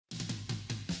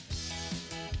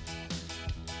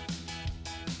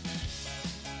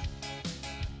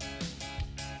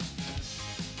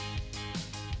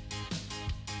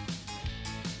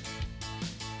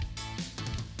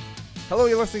Hello,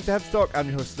 you're listening to Hibs Talk. I'm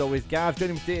your host as always, Gav.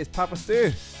 Joining me today is Papa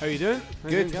Stu. How you doing?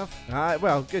 Good. Gav?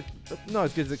 Well, good. Not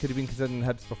as good as it could have been considering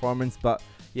Hibs' performance, but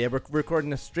yeah, we're recording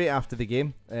this straight after the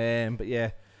game. But yeah,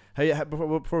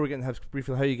 before we get into Hibs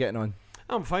briefly, how are you getting on?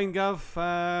 I'm fine, Gav.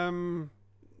 I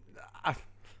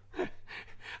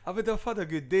would have had a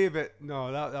good day, but no,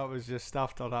 that was just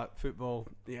after that football.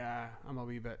 Yeah, I'm a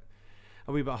wee bit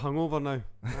hungover now.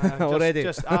 Already?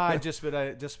 Just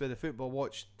with the football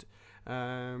watched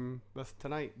with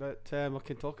tonight, but we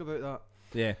can talk about that.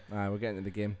 Yeah, we're getting to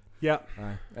the game. Yeah.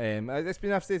 It's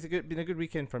been been a good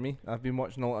weekend for me. I've been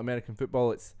watching all American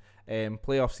football. It's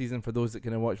playoff season for those that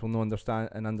kind of watch will know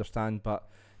understand. But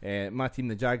my team,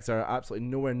 the Jags, are absolutely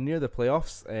nowhere near the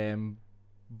playoffs.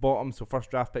 Bottom, so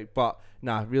first draft pick. But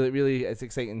really, it's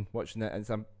exciting watching it. It's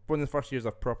one of the first years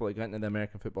I've properly got into the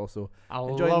American football, so I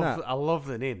love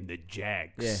the name, the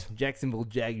Jags. Yeah, Jacksonville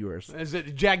Jaguars. Is it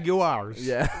the Jaguars?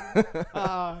 Yeah.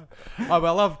 Well,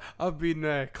 I've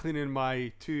been cleaning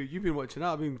my two. You've been watching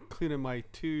that. I've been cleaning my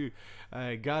two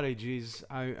garages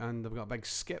out, and I've got a big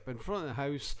skip in front of the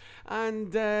house, and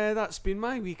that's been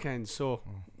my weekend. So,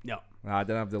 yeah. I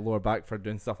didn't have the lower back for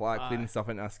doing stuff like that, cleaning stuff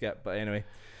into a skip. But anyway,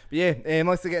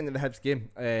 let's get into the Hibs game.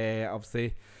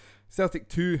 Obviously, Celtic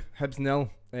 2, Hibs 0.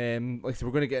 Like I said,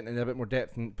 we're going to get into a bit more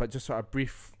depth, but just sort of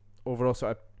brief overall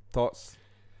sort of thoughts.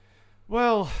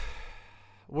 Well,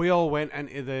 we all went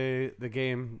into the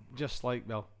game just like,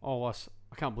 well, all us.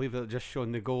 I can't believe that just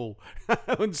showing the goal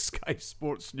on Sky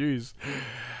Sports News.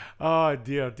 Oh,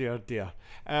 dear.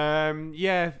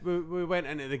 Yeah, we went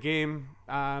into the game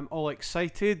all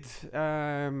excited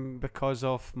because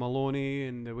of Maloney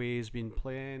and the way he's been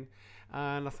playing.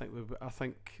 And I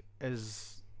think as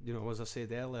you know, as I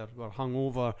said earlier, we're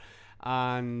hungover,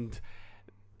 and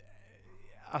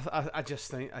I just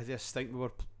think we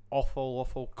were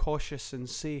awful cautious and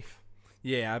safe.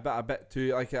 Yeah, a bit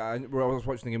too. Like I was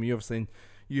watching the game, you were saying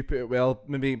you put it well.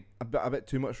 Maybe a bit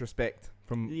too much respect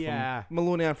from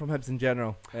Maloney and from Hibs in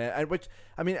general. Which,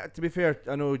 I mean, to be fair,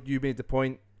 I know you made the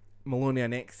point. Maloney,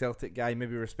 an ex-Celtic guy,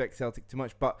 maybe respects Celtic too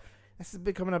much, but this is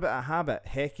becoming a bit of a habit.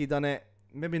 Hecky done it.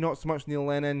 Maybe not so much Neil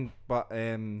Lennon, but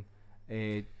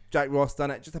Jack Ross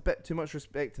done it. Just a bit too much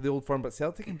respect to the old firm, but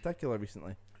Celtic in particular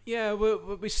recently. Yeah,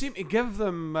 we seem to give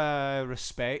them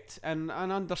respect and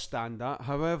understand that.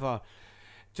 However,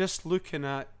 just looking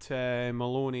at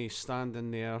Maloney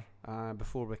standing there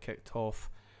before we kicked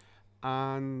off,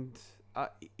 and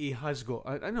he has got.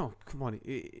 I know. Come on,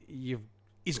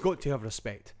 he's got to have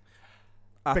respect.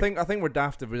 I think we're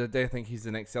daft if we think he's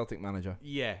the next Celtic manager.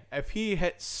 Yeah, if he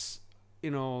hits,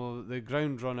 the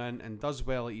ground running and does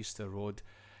well at Easter Road,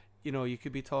 you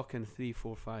could be talking 3,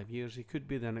 4, 5 years. He could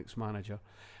be the next manager,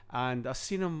 and I've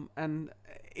seen him, and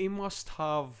he must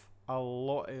have a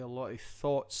lot of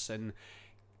thoughts and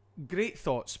great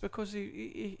thoughts, because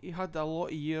he had a lot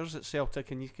of years at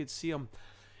Celtic, and you could see him,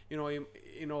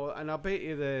 and I bet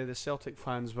you the Celtic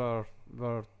fans were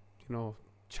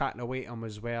chatting away to him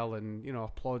as well, and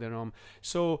applauding him.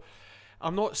 So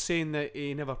I'm not saying that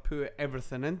he never put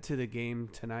everything into the game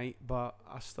tonight, but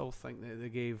I still think that they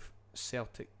gave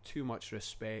Celtic too much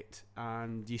respect,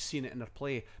 and you've seen it in their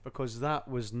play, because that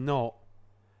was not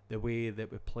the way that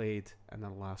we played in the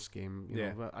last game,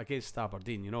 against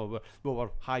Aberdeen. We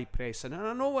were high pressing, and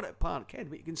I know we're at Parkhead,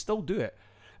 but you can still do it.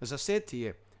 As I said to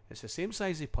you, it's the same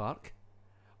size of park.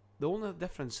 The only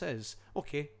difference is,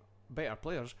 better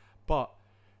players, but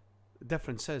the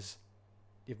difference is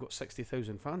you've got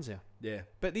 60,000 fans there. Yeah.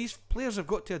 But these players have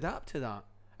got to adapt to that,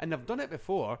 and they've done it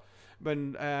before.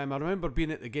 When I remember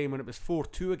being at the game when it was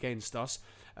 4-2 against us,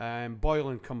 Boyle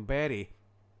and Cumberry,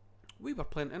 we were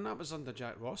playing, and that was under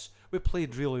Jack Ross. We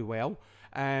played really well,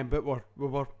 but we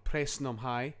were pressing them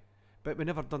high, but we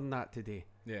never done that today.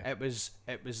 Yeah. It was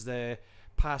the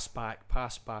pass back,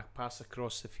 pass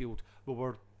across the field. We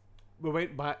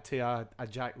went back to a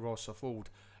Jack Ross of old,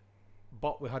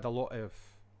 but we had a lot of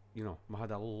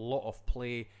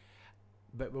play,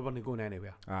 but we weren't going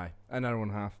anywhere. Aye, an hour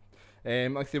and a half.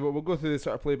 Like I say, we'll go through the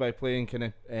sort of play-by-play and kind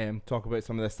of talk about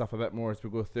some of this stuff a bit more as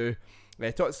we go through.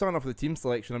 Starting off with the team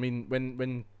selection, I mean,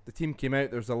 when the team came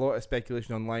out, there was a lot of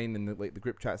speculation online and the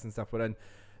group chats and stuff we're in,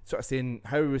 sort of saying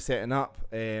how we were setting up.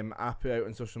 I put out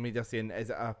on social media saying, is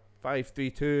it a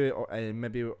 5-3-2 or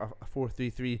maybe a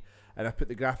 4-3-3? And I put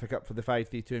the graphic up for the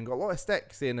 5-3-2 and got a lot of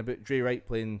stick saying about Dre Wright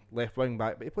playing left wing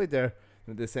back, but he played there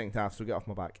in the second half, so get off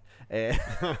my back.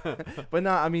 But no,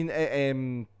 I mean,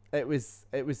 it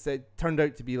turned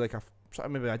out to be like a sort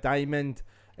of maybe a diamond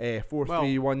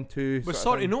 4-3-1-2. We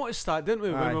sort of noticed that, didn't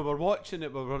we? When we were watching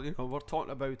it, we were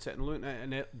talking about it and looking at it,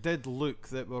 and it did look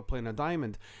that we were playing a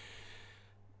diamond.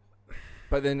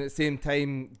 But then at the same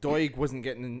time, Doig wasn't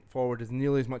getting forward as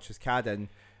nearly as much as Cadden.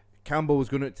 Campbell was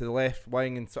going out to the left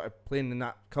wing and sort of playing in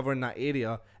that, covering that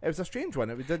area. It was a strange one.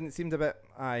 It didn't seem a bit.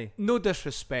 No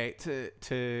disrespect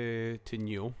to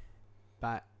Newell,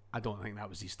 but I don't think that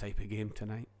was his type of game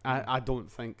tonight. I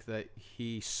don't think that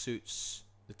he suits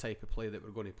the type of play that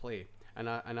we're going to play, and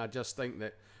I just think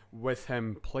that with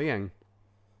him playing,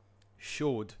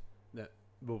 showed that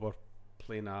we were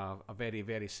playing a very,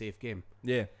 very safe game.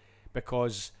 Yeah,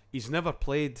 because he's never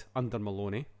played under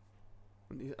Maloney.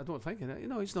 I don't think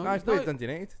he's not. He's played Dundee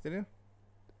United, didn't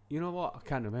he? You know what? I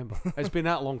can't remember. It's been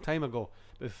that long time ago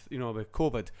with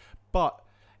COVID. But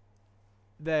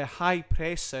the high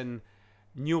pressing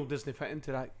Newell doesn't fit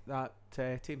into that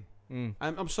team.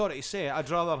 I'm sorry to say it. I'd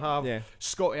rather have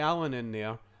Scotty Allen in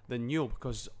there than Newell,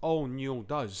 because all Newell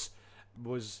does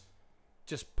was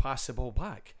just pass the ball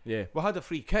back. Yeah, we had a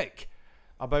free kick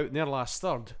about near last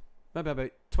third, maybe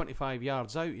about 25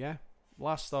 yards out.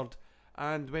 Last third.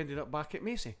 And we ended up back at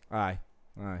Macy. Aye.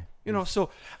 So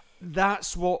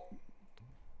that's what,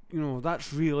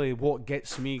 that's really what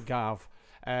gets me, Gav.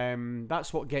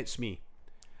 That's what gets me,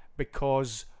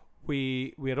 because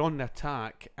we're on the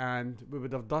attack, and we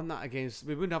wouldn't have done that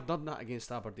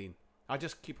against Aberdeen. I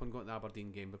just keep on going to the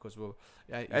Aberdeen game because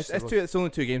it's only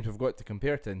 2 games we've got to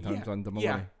compare to in terms of Maloney.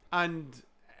 Yeah, and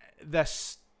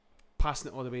this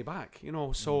passing it all the way back.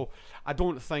 So I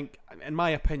don't think, in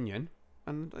my opinion.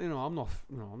 And I'm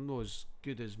not as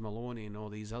good as Maloney and all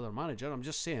these other managers. I'm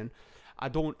just saying, I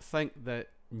don't think that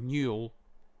Newell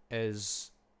is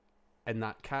in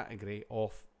that category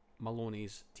of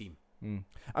Maloney's team.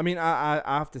 I mean, I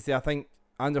have to say, I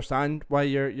understand why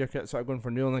you're sort of going for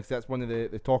Newell, because that's one of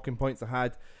the talking points I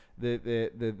had.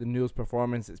 The Newell's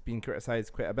performance, it's been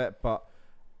criticised quite a bit, but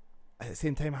at the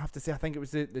same time, I have to say, I think it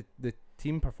was the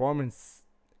team performance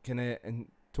kind of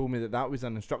told me that was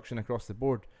an instruction across the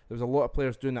board. There was a lot of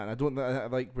players doing that, and I don't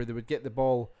like where they would get the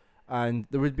ball and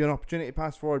there would be an opportunity to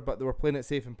pass forward, but they were playing it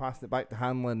safe and passing it back to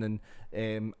Hanlon,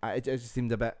 and it just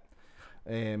seemed a bit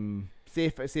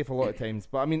safe a lot of times.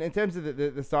 But I mean, in terms of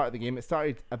the start of the game, it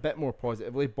started a bit more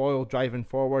positively. Boyle driving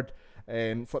forward,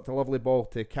 slipped a lovely ball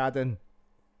to Cadden,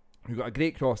 who got a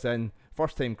great cross in,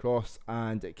 first time cross,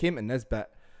 and it came to Nisbet.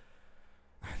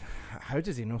 How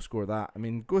does he not score that? I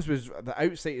mean, goes with the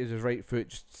outside of his right foot,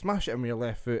 just smash it in with your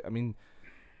left foot. I mean,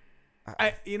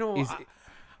 I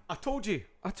told you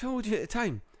at the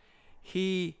time,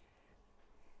 he's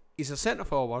a centre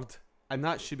forward, and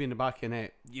that should be in the back of the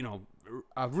net.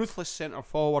 A ruthless centre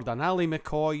forward, an Ali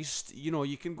McCoy.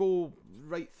 You can go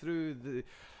right through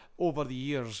over the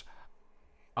years.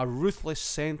 A ruthless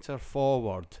centre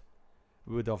forward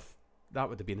would have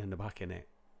been in the back of the net,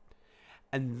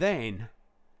 and then.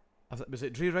 Was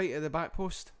it Drew Wright at the back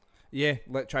post? Yeah,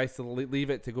 tries to leave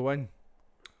it to go in.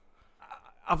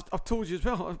 I've told you as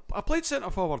well. I played centre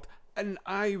forward, and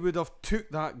I would have took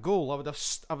that goal. I would have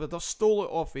stole it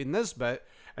off of Nisbet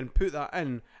and put that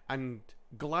in, and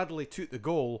gladly took the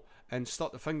goal and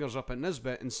stuck the fingers up at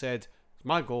Nisbet and said, "It's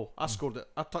my goal. I scored it.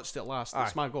 I touched it last.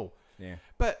 It's my goal." Yeah.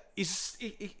 But he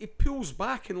pulls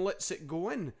back and lets it go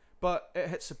in, but it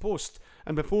hits the post,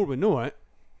 and before we know it,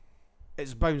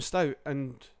 it's bounced out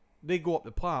and. They go up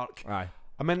the park. Aye.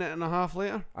 A minute and a half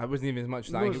later. It wasn't even as much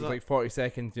as that. I think it was like 40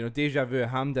 seconds. Deja vu at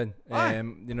Hampden.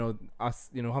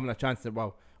 Us, having a chance to,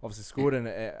 obviously scoring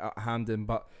at Hampden,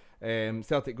 but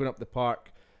Celtic going up the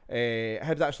park.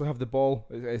 Hibs actually have the ball.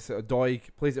 It's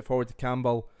Doig plays it forward to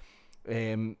Campbell,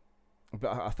 about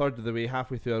a third of the way,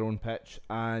 halfway through their own pitch,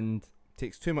 and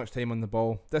takes too much time on the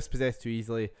ball. Dispossessed too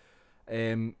easily.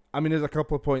 I mean, there's a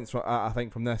couple of points I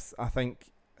think from this. I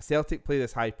think. Celtic play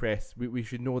this high press. We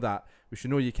should know that. We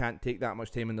should know you can't take that much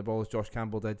time on the ball as Josh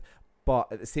Campbell did.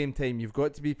 But at the same time, you've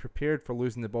got to be prepared for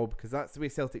losing the ball, because that's the way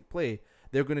Celtic play.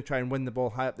 They're going to try and win the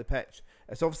ball high up the pitch.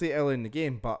 It's obviously early in the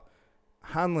game, but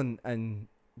Hanlon and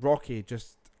Rocky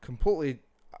just completely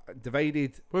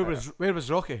divided. Where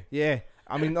was Rocky? Yeah.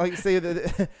 I mean, like say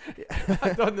that.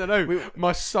 I don't know.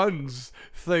 My sons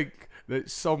think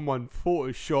that someone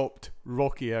photoshopped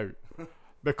Rocky out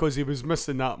because he was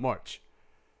missing that much.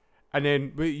 And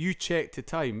then you checked the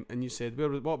time and you said,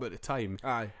 what about the time?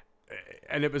 Aye.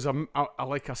 And it was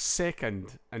like a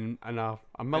second and a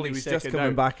millisecond. And he was just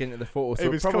coming back into the photo, so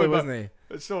he probably wasn't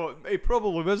he? So he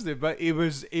probably wasn't, but he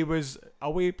was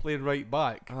away playing right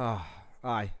back.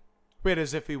 Aye.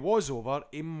 Whereas if he was over,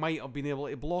 he might have been able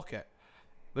to block it.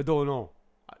 I don't know.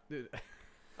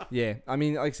 Yeah, I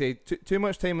mean, like I say, too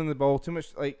much time on the ball, too much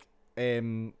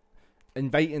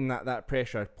inviting that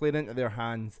pressure, playing into their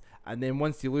hands. And then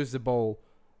once you lose the ball,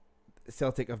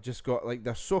 Celtic have just got,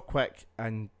 they're so quick,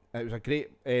 and it was a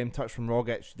great touch from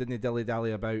Rogic. Didn't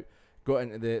dilly-dally about. got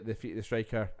into the feet of the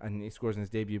striker, and he scores in his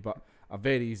debut. But a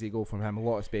very easy goal from him, a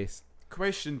lot of space.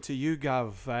 Question to you,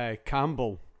 Gav.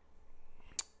 Campbell,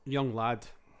 young lad,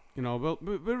 you know,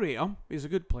 we rate him. He's a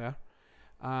good player,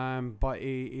 but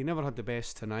he never had the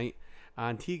best tonight.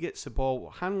 And he gets the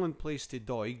ball. Hanlon plays to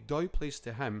Doig. Doig plays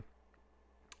to him,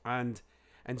 and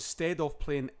instead of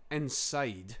playing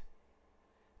inside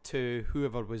to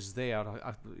whoever was there,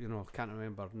 I can't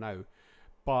remember now,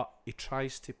 but he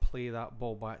tries to play that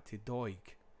ball back to Doig.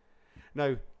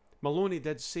 Now, Maloney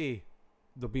did say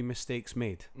there'll be mistakes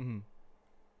made,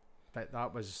 but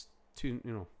that was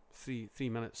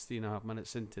 3.5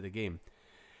 minutes into the game.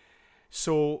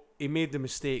 So he made the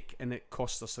mistake, and it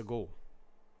cost us a goal.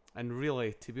 And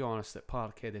really, to be honest, at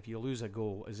Parkhead, if you lose a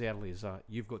goal as early as that,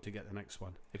 you've got to get the next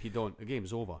one. If you don't, the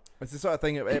game's over. It's the sort of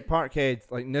thing at Parkhead,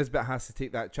 like Nisbet has to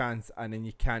take that chance, and then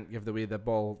you can't give away the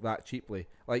ball that cheaply.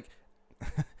 Like,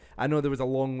 I know there was a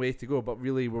long way to go, but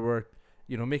really we were,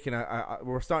 making we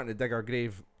were starting to dig our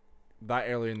grave that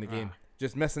early in the game.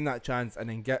 Just missing that chance, and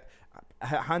then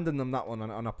handing them that one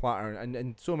on a platter, and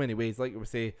in so many ways, like we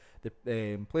say,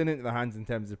 playing into their hands in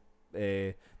terms of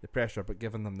the pressure, but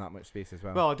giving them that much space as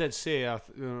well. Well, I did say,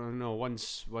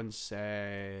 once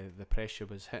the pressure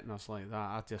was hitting us like that,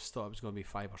 I just thought it was going to be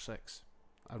 5 or 6.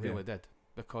 I really did,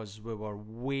 because we were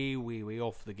way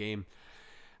off the game,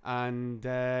 and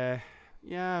we're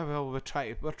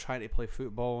trying to play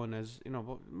football, and as you know,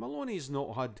 but Maloney's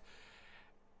not had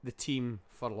the team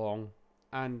for long,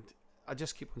 and I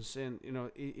just keep on saying,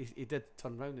 he did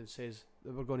turn around and says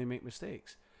that we're going to make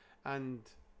mistakes, and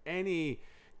any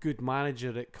good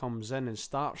manager that comes in and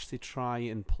starts to try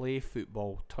and play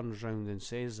football turns around and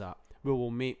says that we will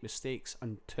make mistakes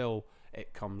until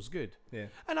it comes good. Yeah.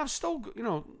 And I've still,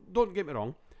 don't get me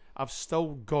wrong, I've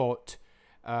still got.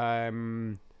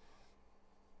 I'm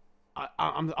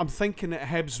thinking at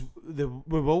Hibs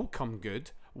we will come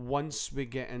good once we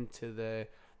get into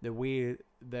the way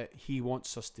that he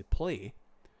wants us to play.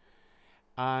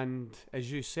 And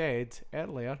as you said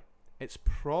earlier, it's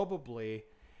probably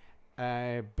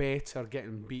better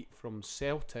getting beat from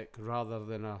Celtic rather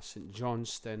than a St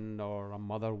Johnstone or a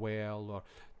Motherwell or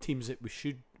teams that we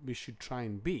should try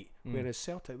and beat. Whereas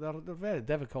Celtic, they're very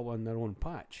difficult on their own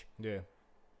patch. Yeah.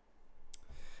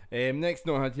 Next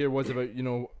note I had here was about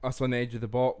us on the edge of the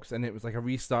box, and it was like a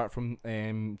restart from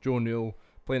Joe Newell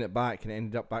playing it back, and it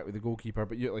ended up back with the goalkeeper.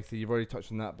 But like I said, you've already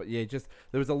touched on that. But yeah, just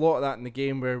there was a lot of that in the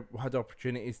game where we had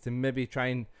opportunities to maybe try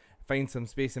and find some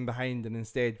space in behind, and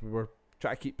instead we were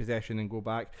trying to keep possession and go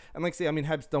back. And like I say, I mean,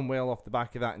 Hibs done well off the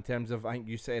back of that in terms of, I think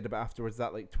you said about afterwards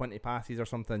that like 20 passes or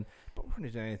something, but we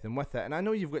weren't doing anything with it. And I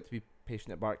know you've got to be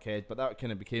patient at Parkhead, but that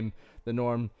kind of became the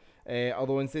norm.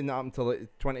 Although in saying that, up until like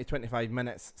 20-25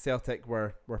 minutes, Celtic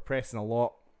were pressing a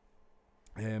lot.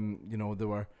 They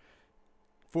were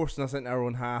forcing us into our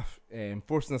own half,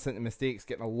 forcing us into mistakes,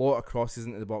 getting a lot of crosses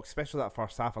into the box, especially that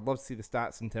first half. I'd love to see the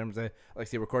stats in terms of, like I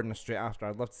say, recording this straight after.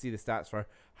 I'd love to see the stats for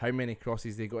how many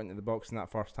crosses they got into the box in that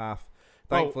first half.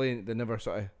 Thankfully, they never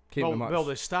sort of came to much. Well,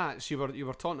 the stats, you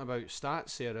were talking about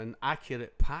stats here and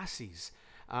accurate passes,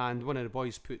 and one of the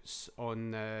boys puts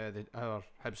on our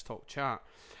Hibs Talk chat,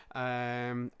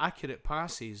 accurate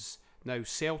passes. Now,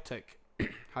 Celtic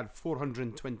had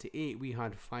 428, we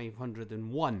had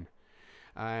 501.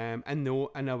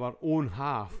 In our own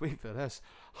half, wait for this,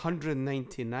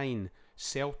 199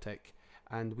 Celtic,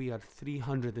 and we had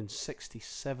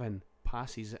 367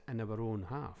 passes in our own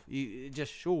half. It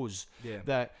just shows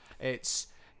that it's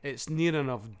near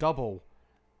enough double,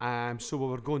 so we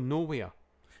were going nowhere.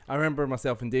 I remember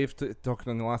myself and Dave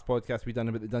talking on the last podcast we done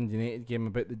about the Dundee United game,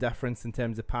 about the difference in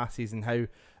terms of passes and how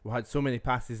we had so many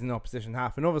passes in the opposition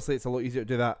half, and obviously it's a lot easier to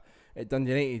do that at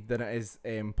Dundee United than it is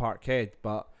Parkhead,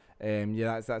 but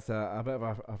that's a bit of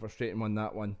a frustrating one,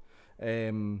 that one.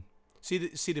 See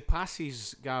the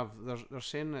passes, Gav. They're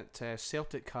saying that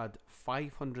Celtic had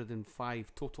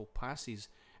 505 total passes,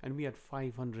 and we had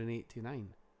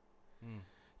 589.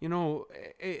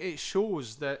 It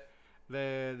shows that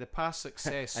the pass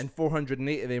success. And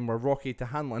 408 of them were Rocky to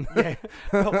Hanlon. Yeah.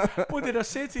 Well, what did I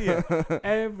say to you?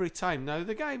 Every time. Now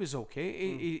the guy was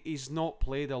okay. He's not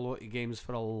played a lot of games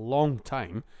for a long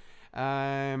time,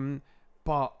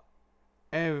 but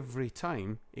every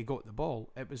time he got the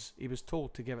ball, he was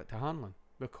told to give it to Hanlon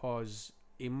because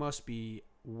he must be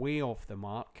way off the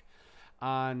mark,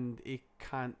 and he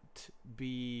can't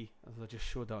be. As I just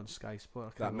showed that on Sky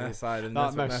Sport. That miss, the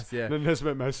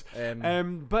Nisbet miss.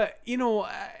 But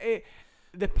the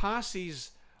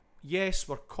passes, yes,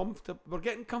 we're comfortable. We're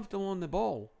getting comfortable on the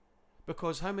ball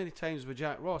because how many times with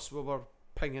Jack Ross we were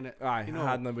pinging it?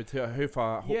 Hanlon would hoof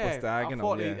a hopeless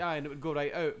diagonal. and it would go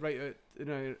right out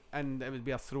and it would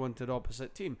be a throw into the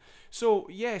opposite team. So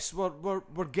yes,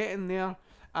 we're getting there.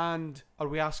 And are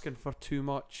we asking for too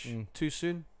much too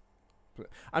soon?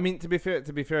 I mean, to be fair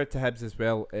to Hibs as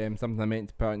well, something I meant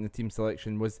to put out in the team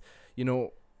selection was, we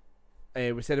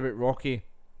said about Rocky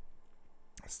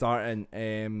starting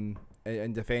in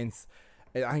defence.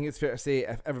 I think it's fair to say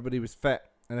if everybody was fit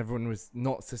and everyone was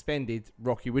not suspended,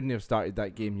 Rocky wouldn't have started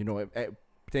that game. It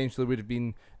potentially would have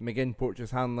been McGinn,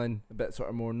 Porteous, Hanlon, a bit sort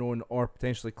of more known, or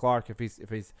potentially Clark if he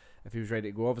was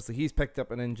ready to go. Obviously, he's picked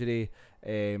up an injury.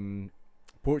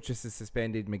 Porteous is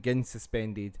suspended, McGinn's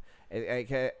suspended. It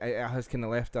has kind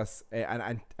of left us,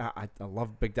 and I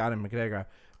love Big Darren McGregor,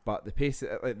 but the pace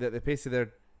of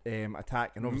their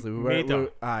attack, and obviously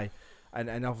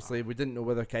and obviously we didn't know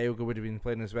whether Kyogo would have been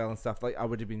playing as well and stuff. Like, I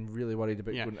would have been really worried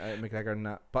about going McGregor and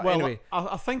that. But anyway,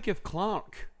 I think if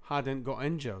Clark hadn't got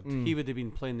injured, he would have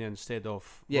been playing there instead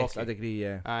of yes, Rocky. I'd agree.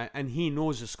 Yeah, and he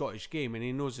knows the Scottish game, and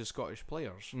he knows the Scottish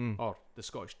players or the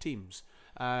Scottish teams.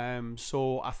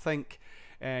 So I think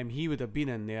he would have been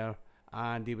in there,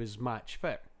 and he was match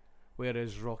fit,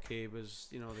 whereas Rocky was,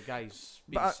 the guy's.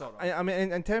 I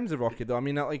mean, in terms of Rocky though, I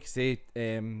mean, like you say,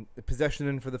 the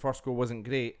positioning for the first goal wasn't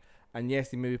great, and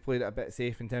yes, he maybe played it a bit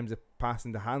safe in terms of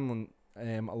passing to Hanlon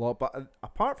a lot, but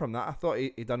apart from that, I thought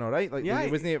he done all right. Like, he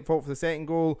wasn't at fault for the second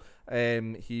goal.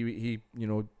 He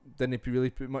didn't really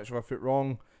put much of a foot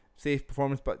wrong. Safe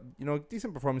performance, but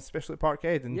decent performance, especially at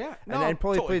Parkhead, and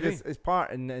probably totally played his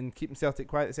part in keeping Celtic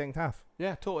quiet the second half.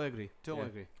 Yeah, totally agree.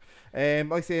 Agree.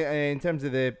 Like I say, in terms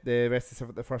of the rest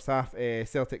of the first half,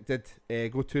 Celtic did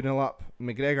go 2-0 up.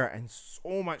 McGregor in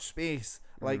so much space,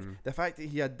 like the fact that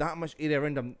he had that much area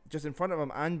around him, just in front of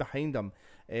him and behind him,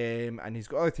 and he's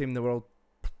got all the time in the world.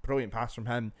 Brilliant pass from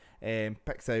him.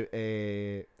 Picks out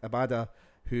Abada,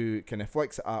 who kind of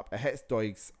flicks it up. It hits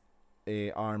Doig's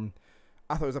arm.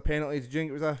 I thought it was a penalty. Did you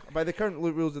think it was by the current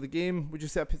rules of the game, would you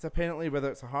say it's a penalty,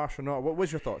 whether it's a harsh or not? What was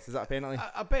your thoughts? Is that a penalty?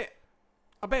 A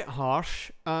bit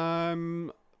harsh,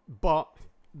 but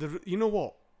you know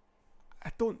what?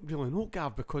 I don't really know,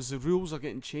 Gav, because the rules are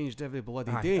getting changed every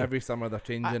bloody day. Every summer they're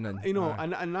changing,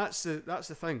 and that's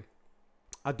the thing.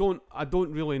 I don't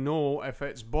really know if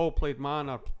it's ball played man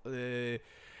or.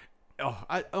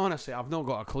 Honestly, I've not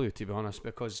got a clue, to be honest,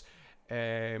 because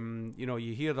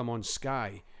you hear them on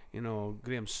Sky.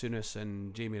 Graham Souness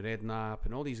and Jamie Redknapp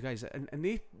and all these guys, and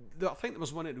they I think there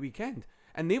was one at the weekend,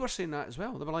 and they were saying that as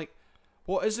well. They were like,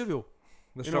 "What is the rule?"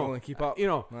 They're struggling to keep up.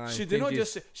 Should they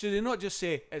not just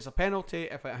say it's a penalty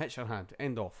if it hits your hand?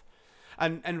 End off.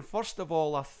 And first of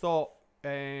all, I thought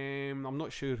I'm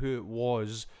not sure who it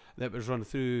was that was run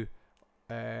through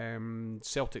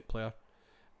Celtic player.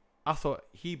 I thought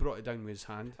he brought it down with his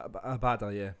hand.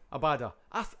 Abada, yeah. Abada.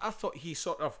 I thought he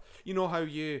sort of, how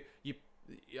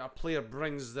a player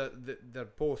brings their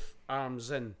both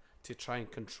arms in to try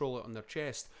and control it on their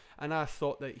chest, and I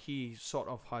thought that he sort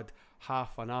of had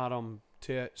half an arm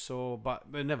to it,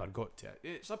 but we never got to it.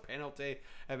 It's a penalty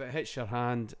if it hits your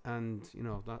hand, and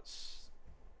that's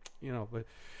but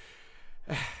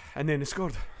and then he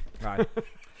scored. Right.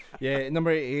 Yeah,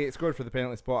 number 88 scored for the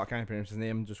penalty spot. I can't pronounce his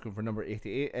name. I'm just going for number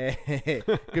 88.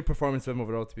 Good performance from him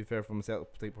overall, to be fair, from a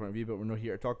Celtic point of view, but we're not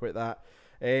here to talk about that.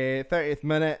 30th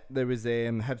minute, there was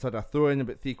Hibs had a throw in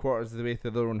about 3/4 of the way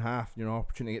through their own half.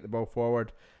 Opportunity to get the ball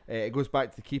forward. It goes back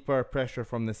to the keeper, pressure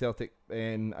from the Celtic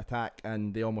attack,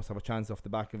 and they almost have a chance off the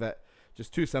back of it.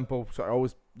 Just too simple. Sort of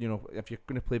always, if you're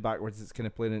going to play backwards, it's kind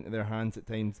of playing into their hands at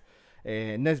times.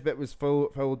 Nisbet was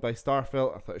fouled by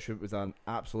Starfelt. I thought it was an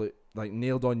absolute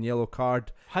nailed on yellow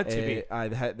card. Had to be.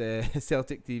 The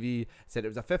Celtic TV said it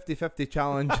was a 50-50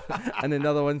 challenge, and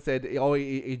another one said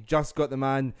he just got the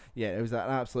man. Yeah, it was an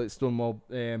absolute stonewall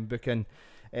booking.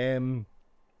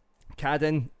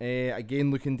 Cadden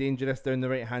again looking dangerous down the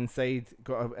right hand side,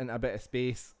 got into a bit of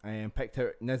space, picked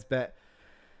out Nisbet.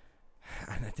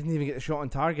 And I didn't even get the shot on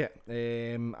target.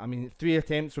 3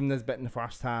 attempts from Nisbet in the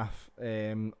first half,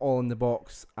 all in the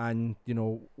box, and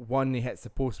one he hits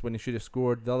the post when he should have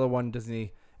scored. The other one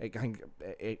doesn't.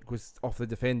 It goes off the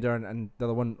defender, and the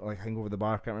other one hang over the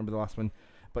bar. I can't remember the last one,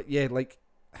 but yeah,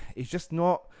 he's just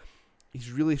not.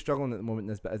 He's really struggling at the moment,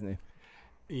 Nisbet, isn't he?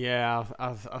 Yeah,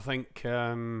 I think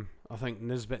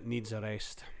Nisbet needs a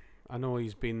rest. I know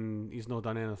he's not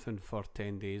done anything for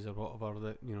 10 days or whatever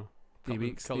that 3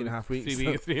 weeks, 3.5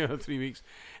 weeks. 3 weeks.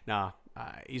 Nah,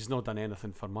 he's not done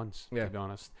anything for months, to be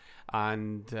honest.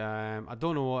 And I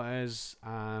don't know what it is,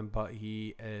 but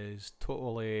he is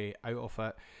totally out of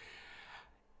it.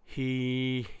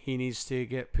 He needs to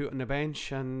get put on the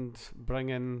bench and bring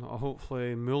in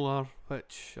hopefully Mueller,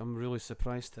 which I'm really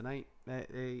surprised tonight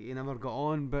that he never got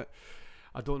on. But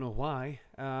I don't know why,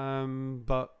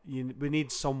 but we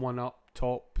need someone up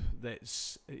top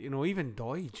that's, even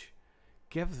Doige.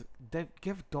 Give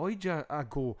Doige a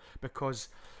go, because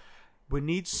we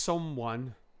need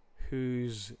someone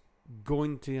who's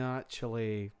going to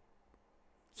actually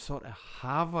sort of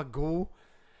have a go.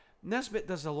 Nisbet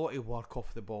does a lot of work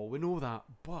off the ball, we know that,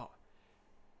 but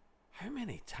how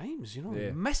many times, he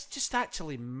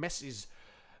actually misses.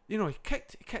 He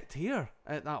kicked here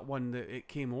at that one that it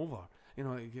came over.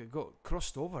 It got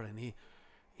crossed over and he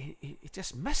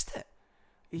just missed it.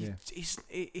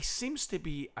 He seems to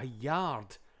be a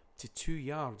yard to 2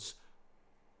 yards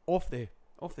off the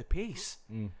pace,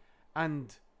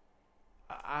 and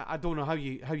I don't know how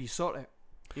you sort it.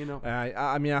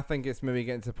 I mean, I think it's maybe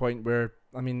getting to the point where,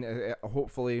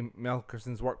 hopefully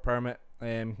Melkerson's work permit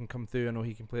can come through. I know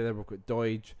he can play there. We've got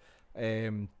Doige.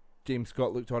 James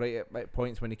Scott looked alright at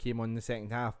points when he came on in the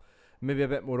second half. Maybe a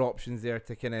bit more options there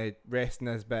to kind of rest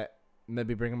Nisbet,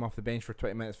 maybe bring him off the bench for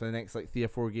 20 minutes for the next 3 or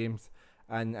 4 games,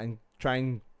 and try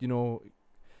and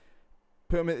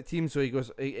put him at the team so he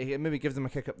goes. It maybe gives him a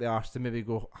kick up the arse to maybe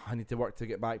go, I need to work to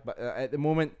get back. But at the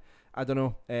moment, I don't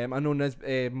know. I know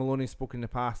Maloney's spoken in the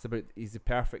past about he's the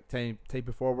perfect type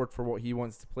of forward for what he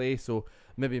wants to play. So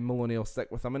maybe Maloney will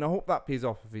stick with him, and I hope that pays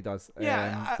off if he does.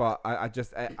 But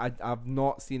I've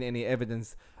not seen any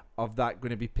evidence of that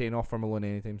going to be paying off for Maloney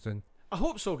anytime soon. I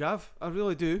hope so, Gav. I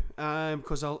really do.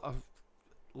 Because I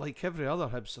like every other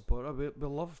Hibs supporter, we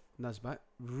love Nisbet,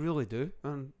 really do.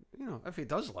 And if he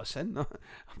does listen, I'm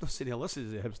not saying he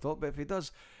listens to Hibs talk, but if he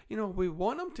does, we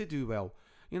want him to do well.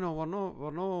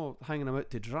 We're not hanging him out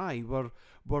to dry.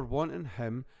 We're wanting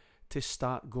him to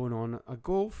start going on a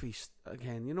goal feast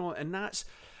again. And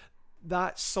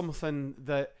that's something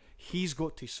that he's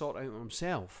got to sort out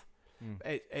himself.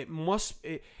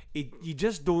 You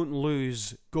just don't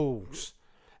lose goals,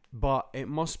 but it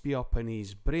must be up in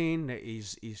his brain that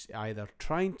he's either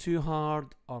trying too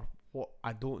hard or what,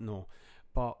 I don't know.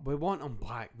 But we want him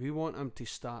back. We want him to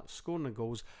start scoring the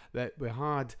goals that we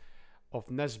had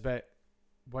of Nisbet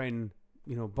when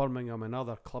Birmingham and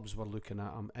other clubs were looking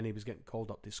at him and he was getting called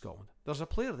up to Scotland. There's a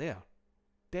player there,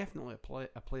 definitely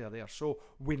a player there. So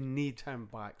we need him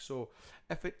back. So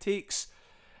if it takes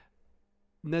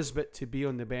Nisbet to be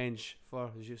on the bench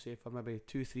for, as you say, for maybe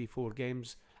 2, 3, 4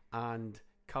 games and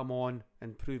come on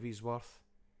and prove his worth,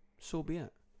 so be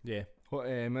it. Yeah, well,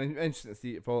 I'm interested to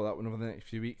see follow that one over the next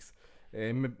few weeks.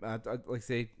 I'd like to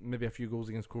say maybe a few goals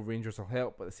against Cove Rangers will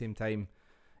help, but at the same time,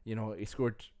 he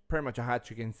scored pretty much a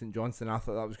hat-trick against St Johnstone. I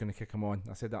thought that was going to kick him on.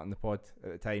 I said that on the pod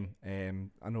at the time.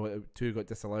 I know 2 got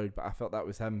disallowed, but I felt that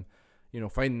was him,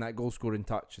 finding that goal-scoring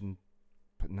touch.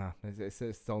 But nah,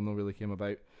 it still not really came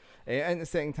about. In the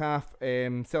second half,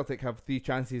 Celtic have 3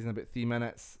 chances in about 3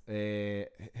 minutes.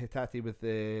 Hitati with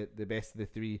the best of the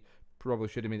 3. Probably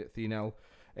should have made it 3-0.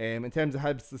 In terms of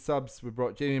Hibs, the subs, we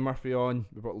brought Jamie Murphy on,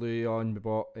 we brought Louis on, we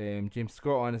brought James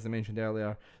Scott on, as I mentioned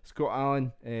earlier, Scott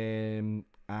Allen,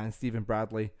 and Stephen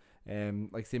Bradley.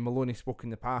 Like I say, Maloney spoke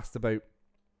in the past about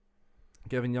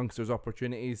giving youngsters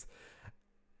opportunities.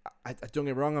 I don't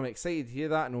get me wrong, I'm excited to hear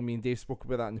that. I know me and Dave spoke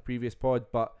about that in the previous pod,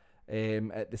 but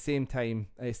at the same time,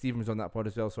 Stephen was on that pod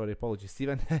as well, sorry, apologies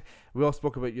Stephen. We all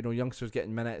spoke about youngsters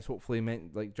getting minutes, hopefully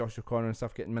meant like Josh O'Connor and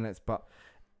stuff getting minutes, but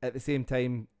at the same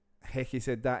time, Hecky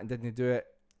said that and didn't do it.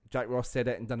 Jack Ross said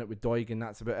it and done it with Doig, and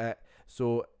that's about it.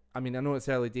 So I mean, I know it's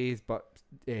early days, but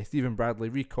Stephen Bradley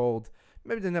recalled.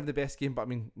 Maybe didn't have the best game, but I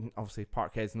mean, obviously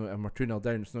Parkhead's not, and we're 2-0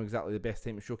 down. It's not exactly the best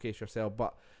time to showcase yourself,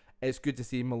 but it's good to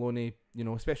see Maloney,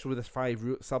 especially with this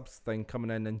 5 subs thing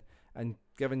coming in and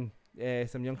giving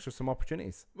some youngsters some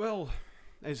opportunities. Well,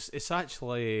 it's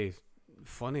actually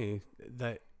funny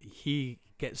that he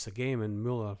gets the game and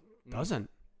Mueller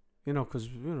doesn't, because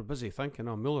we were busy thinking,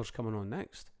 Mueller's coming on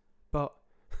next, but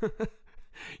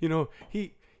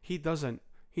he doesn't.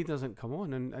 He doesn't come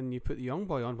on, and you put the young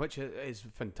boy on, which is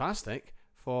fantastic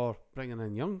for bringing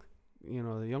in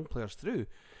the young players through.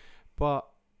 But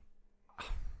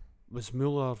was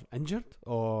Mueller injured,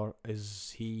 or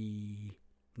is he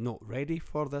not ready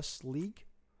for this league?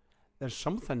 There's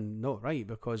something not right,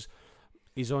 because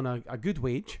he's on a good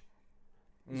wage.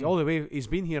 He's all the way. He's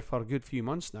been here for a good few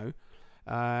months now.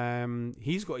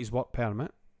 He's got his work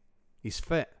permit. He's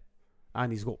fit,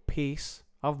 and he's got pace.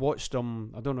 I've watched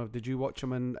him. I don't know. Did you watch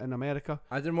him in America?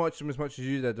 I didn't watch him as much as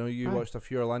you did. I know you watched a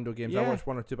few Orlando games. I watched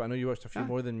 1 or 2, but I know you watched a few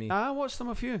more than me. I watched them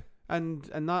a few, and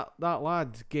that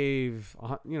lad gave.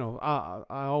 I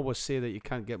always say that you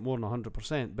can't get more than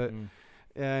 100%, but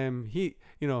he,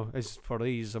 as for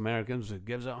these Americans, it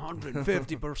gives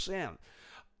 150%.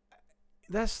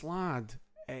 This lad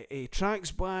he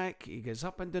tracks back, he gets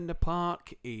up and down the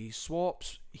park, he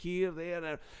swaps here,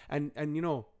 there, and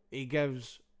he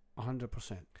gives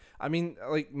 100%. I mean,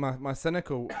 like my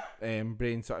cynical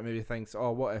brain sort of maybe thinks,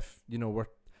 oh, what if we're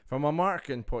from a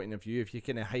marketing point of view, if you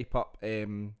kind of hype up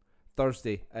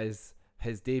Thursday as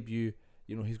his debut,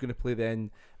 he's going to play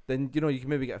then you can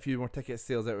maybe get a few more ticket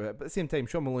sales out of it. But at the same time,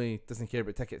 Sean Maloney doesn't care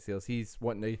about ticket sales. He's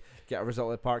wanting to get a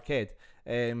result at Parkhead.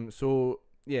 So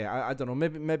yeah, I don't know.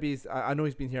 Maybe I know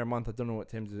he's been here a month. I don't know what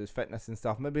terms of his fitness and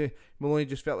stuff. Maybe Maloney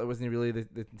just felt it wasn't really the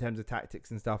in terms of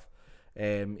tactics and stuff.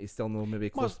 He's still no maybe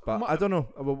close, but I don't know.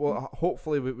 Well,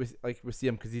 hopefully we see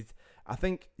him, because I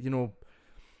think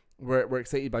we're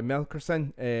excited by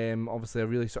Melkerson. Obviously a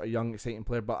really sort of young, exciting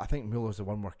player, but I think Mueller's the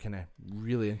one we're kind of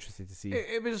really interested to see.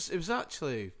 It was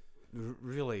actually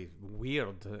really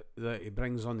weird that he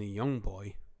brings on the young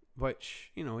boy,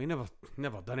 which he never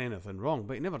done anything wrong,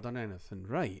 but he never done anything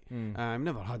right.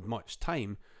 Never had much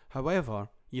time. However,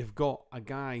 you've got a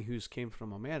guy who's came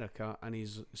from America and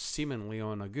he's seemingly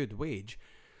on a good wage.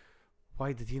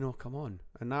 Why did he not come on?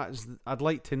 And I'd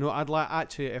like to know. I'd like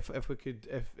actually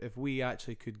if we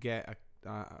actually could get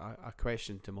a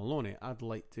question to Maloney, I'd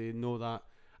like to know that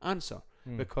answer,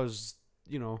 because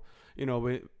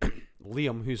with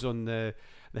Liam, who's on the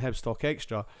Hibs Talk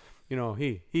Extra,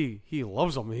 he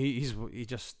loves him. He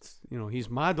just he's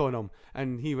mad on him.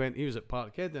 And he was at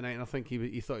Parkhead tonight, and I think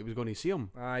he thought he was going to see him.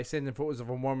 He's sending photos of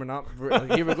him warming up.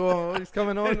 Here we go. He's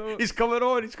coming on. He's coming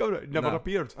on. Never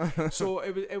appeared. So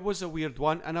it was a weird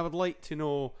one, and I would like to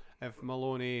know if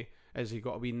Maloney, has he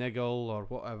got a wee niggle or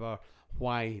whatever?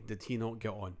 Why did he not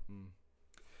get on?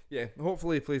 Yeah,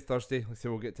 hopefully he plays Thursday. Let's say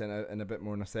we'll get to it in a bit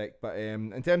more in a sec. But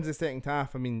in terms of the second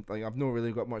half, I mean, like, I've not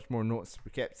really got much more notes.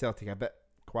 We kept Celtic a bit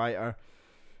quieter.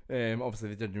 Obviously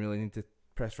they didn't really need to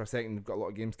press for a second. They've got a lot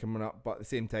of games coming up, but at the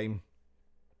same time,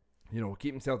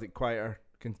 keeping Celtic quieter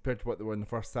compared to what they were in the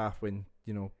first half, when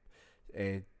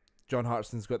John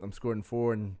Hartson's got them scoring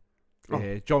 4 and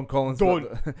John Collins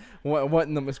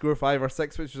wanting them to score 5 or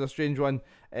 6, which was a strange one.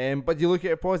 But do you look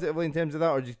at it positively in terms of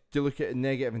that, or do you look at it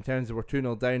negative in terms of we're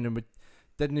 2-0 down and we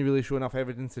didn't really show enough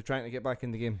evidence of trying to get back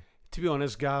in the game? To be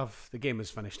honest, Gav, the game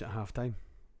was finished at half time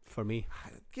for me.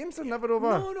 Games are never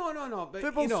over. No. But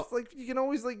football's like, you can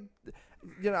always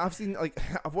I've seen,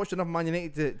 I've watched enough Man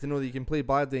United to know that you can play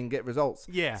badly and get results.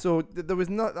 Yeah. So there was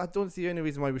not. I don't see any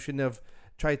reason why we shouldn't have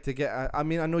tried to get. I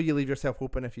mean, I know you leave yourself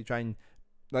open if you try and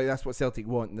that's what Celtic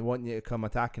want. They want you to come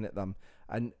attacking at them.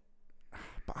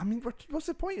 But I mean, what's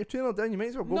the point? You're 2-0 down. You might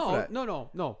as well go for it.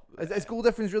 No. Is goal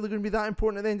difference really going to be that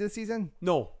important at the end of the season?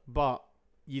 No, but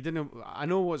you didn't. I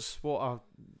know what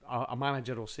a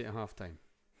manager will say at half time.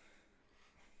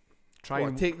 Try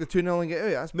and take the 2-0 and get out.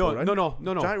 That's boring.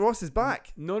 No. Jack Ross is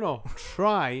back. No.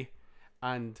 Try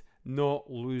and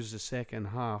not lose the second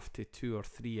half to 2 or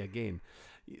 3 again.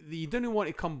 You don't want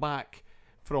to come back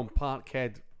from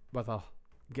Parkhead with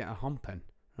get a hump in,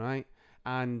 right?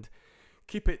 And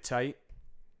keep it tight.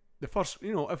 The first,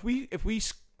 if we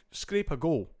scrape a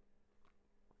goal,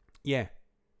 yeah,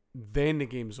 then the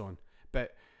game's on.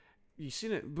 But you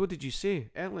seen it. What did you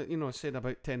say? Earlier, I said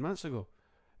about 10 minutes ago.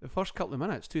 The first couple of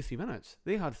minutes, 2-3 minutes,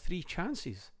 they had 3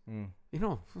 chances.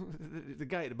 The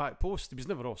guy at the back post, he was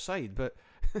never offside, but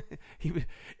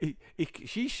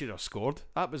he should have scored.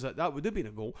 That would have been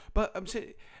a goal. But I'm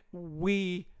saying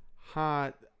we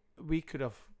could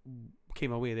have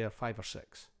came away there 5 or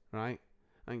 6, right?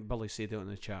 I think Billy said it in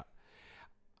the chat.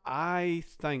 I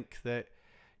think that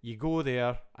you go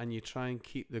there and you try and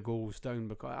keep the goals down,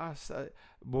 because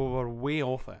we were way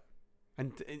off it.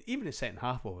 And even the second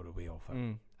half, we were way off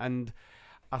it. And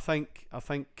I think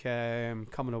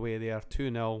coming away there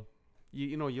 2-0,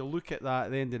 you look at that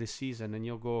at the end of the season and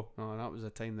you'll go, oh, that was the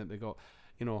time that they got.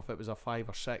 If it was a 5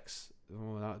 or 6,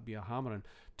 oh, that would be a hammering.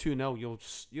 2-0,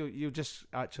 you'll just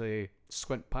actually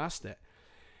squint past it.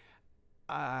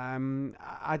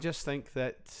 I just think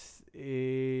that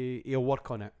he'll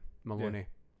work on it, Maloney. Yeah.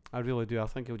 I really do. I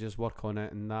think he'll just work on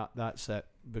it, and that's it.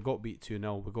 We got beat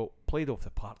 2-0. We got played off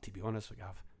the park, to be honest with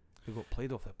Gav. We got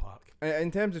played off the park.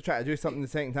 In terms of trying to do something in the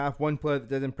second half, one player that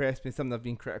did impress me, something I've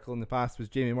been critical in the past, was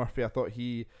Jamie Murphy. I thought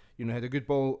he had a good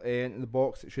ball into the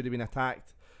box. It should have been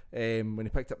attacked. When he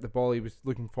picked up the ball, he was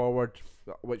looking forward,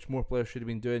 which more players should have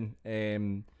been doing.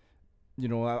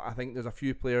 I think there's a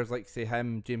few players like, say,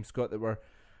 him, James Scott, that were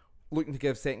looking to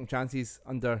give second chances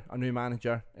under a new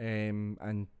manager,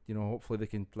 and hopefully they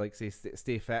can, like, say,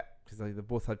 stay fit, because they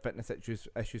both had fitness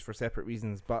issues for separate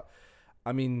reasons. But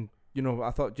I mean,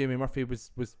 I thought Jamie Murphy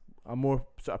was a more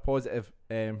sort of positive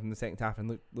from the second half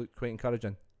and looked quite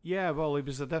encouraging. Yeah, well, it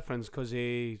was a difference because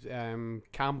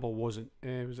Campbell wasn't.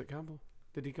 Was it Campbell?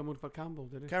 Did he come on for Campbell?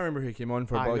 Did he? Can't remember who he came on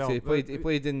for, Aye, but like I well, say, he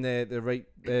played in the right.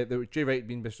 The Jay Wright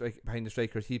being behind the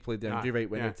strikers. He played there, and Jay Wright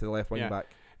went out to the left wing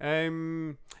back.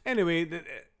 Anyway,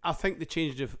 I think they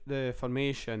changed the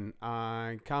formation,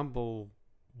 and Campbell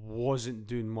wasn't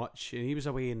doing much, and he was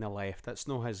away in the left. That's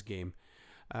not his game.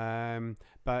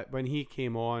 But when he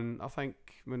came on, I think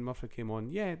when Murphy came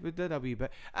on, yeah, we did a wee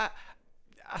bit. I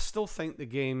still think the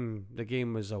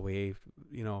game was away,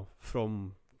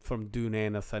 from doing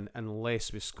anything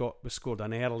unless we scored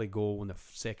an early goal in the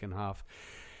second half.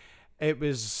 It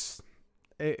was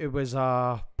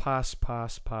a pass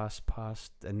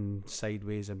and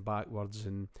sideways and backwards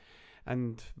and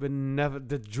we never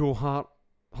did. Joe Hart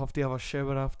have to have a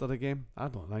shower after the game? I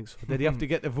don't think so. Did he have to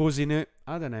get the Vosine out?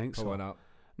 I don't think so. Probably not.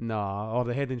 No, or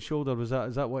the head and shoulder, is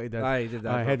that what he did? Aye, he did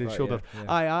that. Head and shoulder.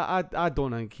 Yeah. I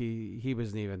don't think he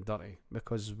wasn't even dirty,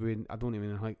 because I don't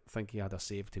even think he had a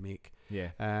save to make. Yeah.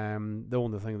 The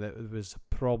only thing that was a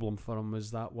problem for him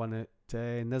was that one that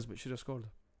Nisbet should have scored,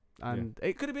 and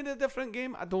it could have been a different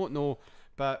game. I don't know,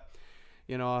 but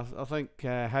I think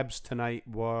Hibs tonight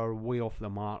were way off the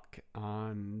mark,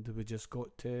 and we just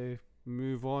got to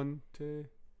move on to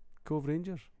Cove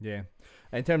Rangers. Yeah.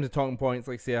 In terms of talking points,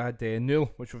 like I say, I had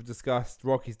Newell, which we've discussed,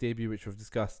 Rocky's debut, which we've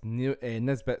discussed,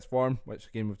 Nisbet's form, which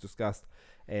again we've discussed,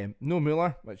 no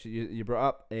Mueller, which you brought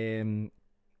up, Jamie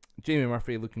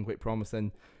Murphy looking quite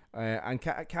promising, and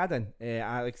Cadden.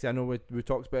 Like I say, I know we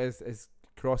talked about his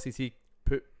crosses he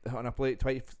put on a plate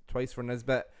twice for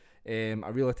Nisbet, a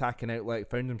real attacking outlet,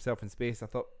 found himself in space. I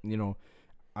thought,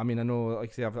 I know, like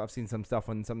I say, I've seen some stuff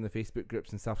on some of the Facebook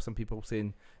groups and stuff, some people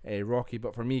saying Rocky,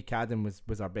 but for me, Cadden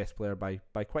was our best player by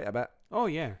quite a bit. Oh,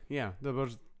 yeah. There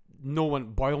was no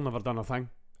one, Boyle never done a thing,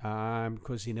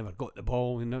 because he never got the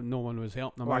ball, and no one was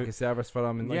helping him Lack of service for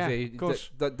him, and like I say, he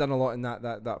done a lot in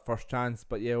that first chance,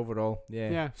 but yeah, overall,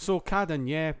 yeah. Yeah, so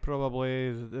Cadden,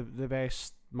 probably the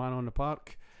best man on the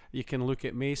park. You can look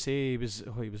at Macy, he was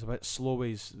a bit slow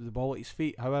with the ball at his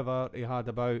feet, however, he had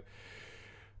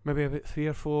maybe about 3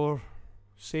 or 4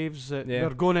 saves that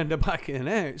were going in the back of the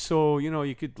net. So,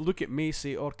 you could look at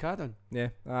Macy or Cadden. Yeah,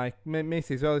 aye.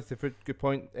 Macy as well, it's a good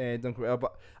point, done quite well.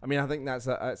 But, I think that's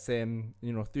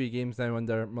 3 games now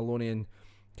under Maloney, and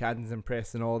Cadden's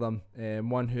impressed in all of them.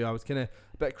 One who I was kind of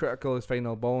a bit critical of his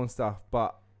final ball and stuff,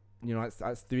 but,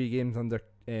 that's 3 games under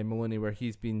Maloney where I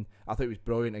thought he was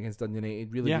brilliant against Dundee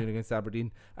United, really good against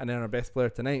Aberdeen, and then our best player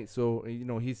tonight. So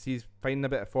he's finding a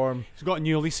bit of form. He's got a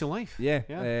new lease of life.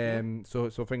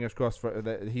 So fingers crossed for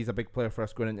that. He's a big player for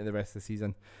us going into the rest of the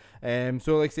season.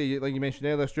 So like you mentioned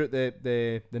earlier, Stuart,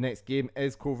 the next game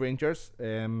is Cove Rangers,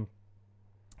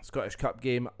 Scottish Cup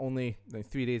game, only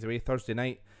 3 days away, Thursday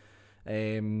night.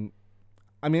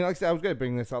 Like I said, I was going to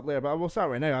bring this up later, but I will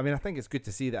start right now. I think it's good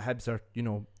to see that Hibs are,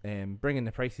 bringing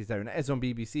the prices down. It is on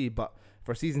BBC, but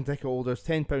for season ticket holders,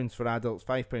 £10 for adults,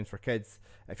 £5 for kids.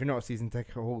 If you're not a season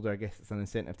ticket holder, I guess it's an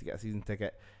incentive to get a season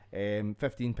ticket.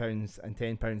 £15 and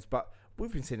 £10. But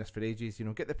we've been saying this for ages,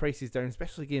 get the prices down,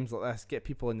 especially games like this. Get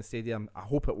people in the stadium. I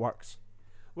hope it works.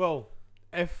 Well,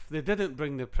 if they didn't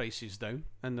bring the prices down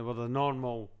and they were the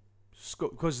normal...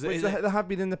 Because they have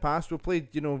been in the past. We played,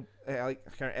 like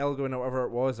Elgin or whatever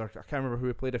it was, or I can't remember who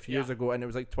we played a few years ago, and it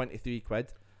was like £23.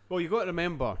 Well, you got to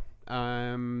remember,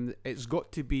 it's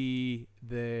got to be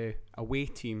the away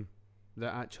team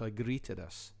that actually greeted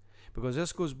us, because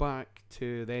this goes back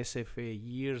to the SFA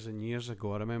years and years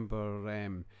ago. I remember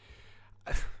when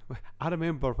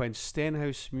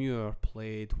Stenhousemuir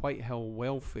played Whitehill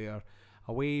Welfare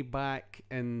away back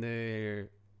in the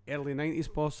early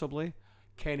 90s, possibly.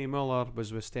 Kenny Mueller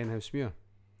was with Stenhousemuir,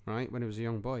 right, when he was a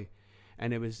young boy,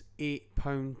 and it was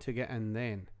 £8 to get in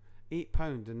then.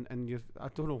 £8, and I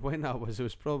don't know when that was. It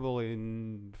was probably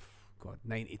in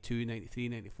 92, 93,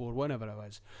 94, whenever it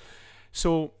was.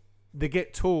 So they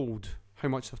get told how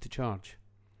much they have to charge.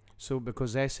 So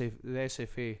because the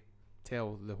SFA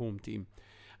tell the home team,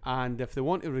 and if they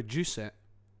want to reduce it,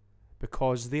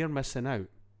 because they're missing out,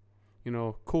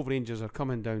 Cove Rangers are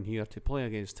coming down here to play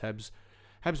against Hibs.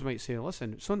 Hibs might say,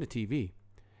 listen, it's on the TV.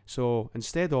 So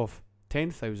instead of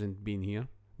 10,000 being here,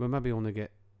 we'll maybe only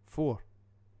get 4.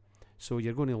 So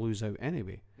you're going to lose out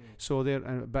anyway. So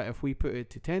but if we put it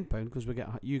to £10, because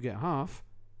you get half,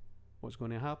 what's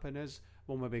going to happen is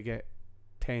we'll maybe get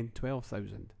 10,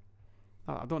 12,000.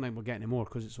 I don't think we'll get any more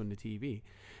because it's on the TV.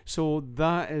 So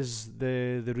that is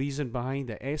the reason behind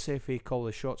it. SFA call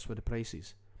the shots with the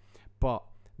prices, but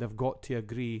they've got to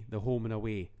agree the home and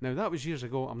away. Now that was years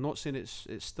ago. I'm not saying it's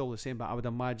still the same, but I would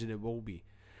imagine it will be.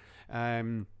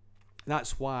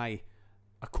 That's why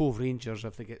a Cove Rangers,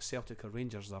 if they get Celtic or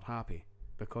Rangers, they're happy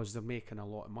because they're making a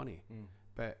lot of money.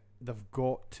 But they've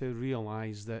got to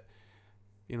realise that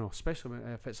especially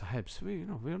if it's a Hibs,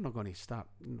 we're not going to start.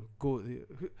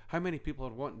 How many people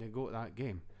are wanting to go to that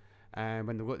game,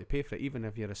 when they've got to pay for it? Even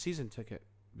if you're a season ticket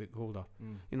holder,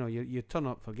 you turn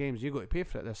up for games, you got to pay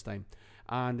for it this time,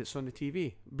 and it's on the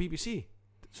TV, BBC,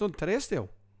 it's on terrestrial.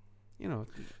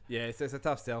 Yeah, it's a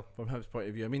tough sell from Hibs' point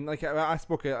of view. I mean, like I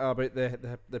spoke about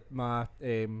my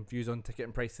views on ticket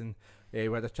and pricing. We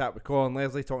had a chat with Colin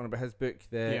Leslie talking about his book,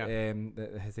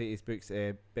 his 80s books,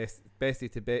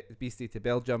 Beastie to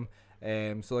Belgium.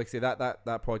 So like I say,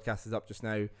 that podcast is up just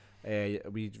now.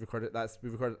 We recorded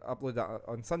upload that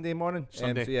on Sunday morning.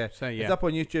 Sunday. It's up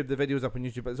on YouTube. The video's up on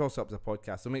YouTube, but it's also up as a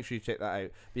podcast. So make sure you check that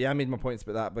out. But yeah, I made my points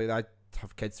about that. But I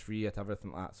have kids free, I'd have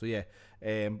everything like that. So yeah,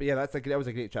 but yeah, that was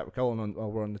a great chat with Colin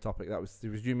while we're on the topic. It was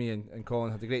you, me, and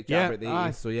Colin had a great chat about the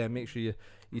 80s. So yeah, make sure you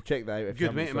check that out if you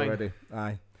haven't already.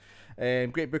 Aye.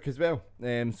 Great book as well.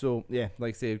 So yeah,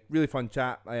 like I say, really fun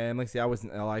chat. Like I say, I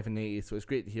wasn't alive in the 80s, so it's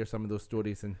great to hear some of those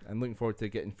stories, and looking forward to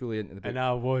getting fully into the book. And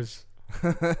I was.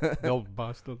 The old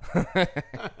bastard.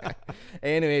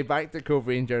 Anyway, back to Cove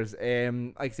Rangers.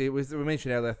 Like I say, we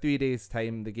mentioned earlier, 3 days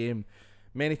time the game.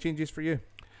 Many changes for you?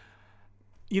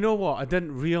 You know what? I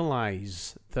didn't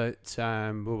realise that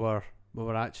we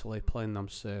were actually playing them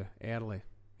so early.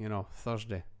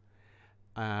 Thursday.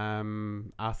 I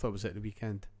thought it was at the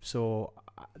weekend. So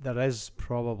there is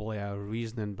probably a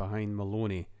reasoning behind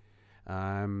Maloney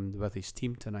with his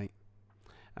team tonight,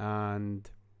 and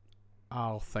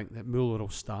I'll think that Mueller will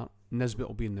start. Nisbet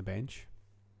will be in the bench,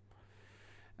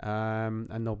 and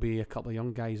there'll be a couple of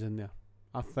young guys in there.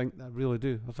 I really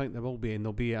do. I think there will be, and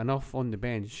there'll be enough on the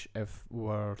bench if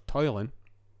we're toiling,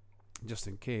 just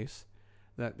in case,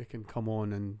 that they can come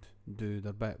on and do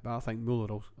their bit. But I think Mueller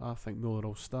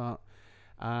will start,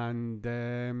 and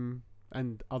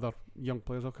other young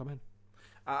players will come in.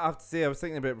 I have to say, I was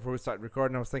thinking about it before we started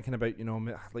recording. I was thinking about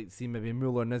I'd like to see maybe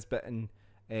Mueller, Nisbet, and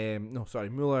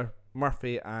Mueller,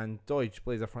 Murphy, and Deutsch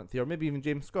plays a front three, or maybe even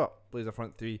James Scott plays a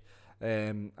front three,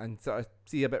 and sort of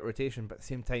see a bit of rotation. But at the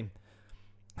same time,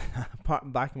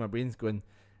 back in my brain's going,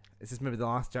 is this maybe the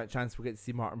last chance we get to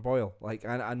see Martin Boyle? Like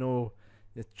I know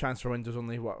the transfer window's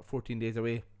only 14 days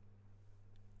away,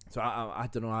 so I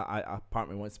don't know. I part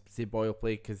of me wants to see Boyle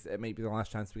play because it might be the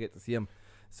last chance we get to see him.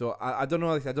 So I don't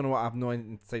know. I don't know what I have no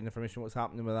inside information what's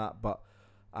happening with that, but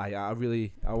I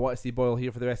want to see Boyle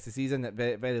here for the rest of the season at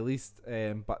very least.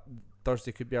 But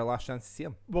Thursday could be our last chance to see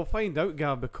him. We'll find out,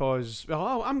 Gav, because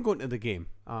I'm going to the game.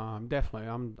 Definitely,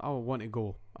 I want to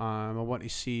go. I want to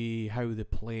see how they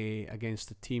play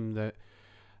against a team that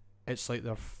it's like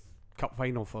their cup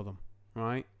final for them,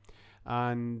 right?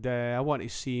 And I want to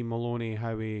see Maloney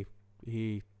how he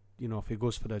if he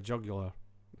goes for the jugular,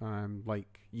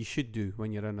 like you should do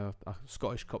when you're in a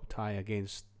Scottish Cup tie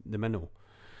against the Minnow.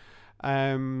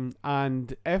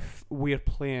 And if we're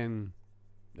playing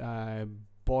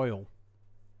Boyle,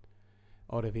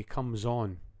 or if he comes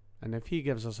on, and if he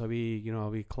gives us a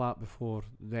wee clap before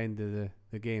the end of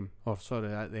the game, or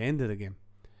sorry, at the end of the game,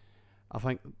 I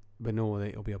think we know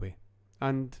that he'll be away.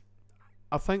 And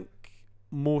I think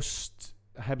most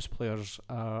Hibs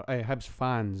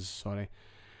fans,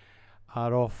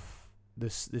 are of the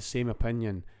same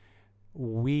opinion.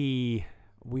 We've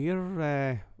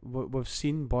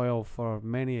seen Boyle for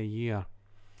many a year.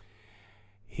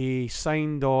 He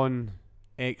signed on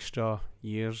extra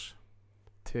years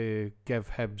to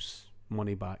give Hibs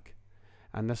money back,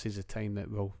 and this is the time that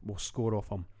we'll score off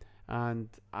him. And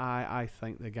I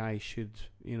think the guy should,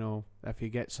 if he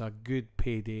gets a good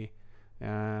payday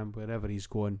wherever he's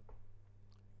going,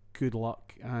 good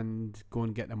luck and go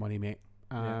and get the money, mate.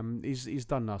 He's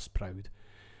done us proud.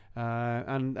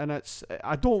 And it's,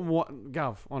 I don't want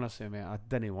Gav, honestly, mate, I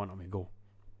didn't want him to go,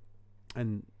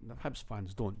 and the Hibs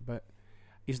fans don't, but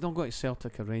he's not going to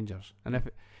Celtic or Rangers, and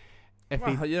if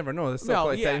you never know, there's still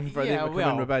quite time for them to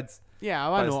come in with bids.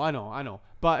 Yeah, I know.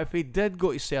 But if he did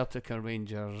go to Celtic or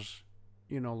Rangers,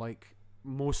 like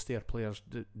most their players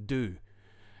do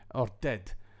or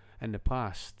did in the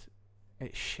past,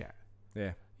 it's shit.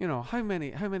 Yeah. How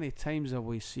many times have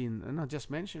we seen? And I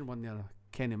just mentioned one there,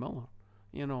 Kenny Miller.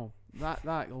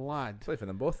 That lad. Play for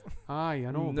them both. Aye,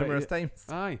 I know. Numerous times.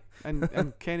 Aye,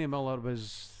 and Kenny Miller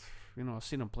was, I've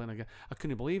seen him playing again. I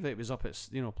couldn't believe that he was up at,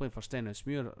 playing for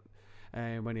Stennismuir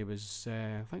when he was,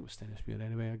 I think it was Stennismuir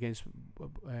anyway, against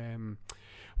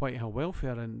Whitehill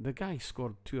Welfare, and the guy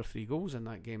scored 2 or 3 goals in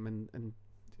that game, and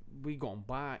we got him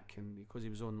back, and because he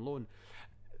was on loan.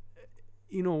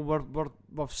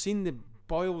 We've seen the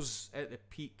Boyles at the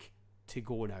peak to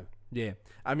go now. Yeah,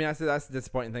 I mean, that's the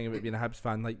disappointing thing about being a Hibs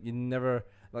fan. Like, you never,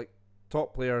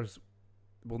 top players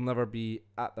will never be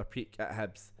at their peak at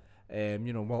Hibs.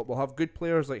 We'll have good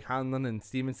players like Hanlon and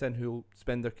Stevenson who will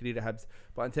spend their career at Hibs,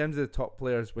 but in terms of the top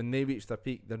players, when they reach their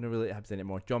peak, they're not really at Hibs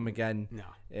anymore. John McGinn,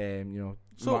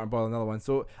 Martin Boyle, another one.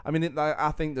 So I mean,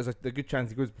 I think there's a good chance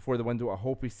he goes before the window. I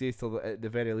hope he stays till at the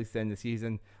very least the end of the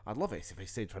season. I'd love it if he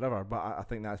stayed forever, but I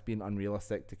think that's been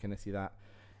unrealistic to kind of see that.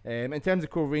 In terms of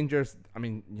Cove Rangers, I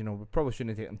mean, we probably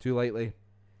shouldn't take them too lightly.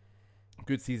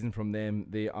 Good season from them.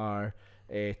 They are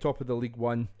top of the League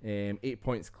One, 8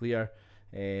 points clear.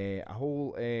 A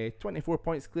whole 24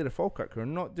 points clear of Falkirk, who are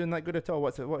not doing that good at all.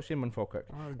 What's a shame on Falkirk.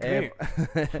 Oh, great.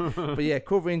 But yeah,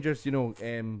 Cove Rangers,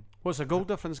 what's the goal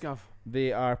difference, Gav?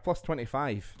 They are plus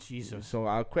 25. Jesus.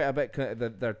 So quite a bit.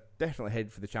 They're definitely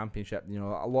headed for the championship.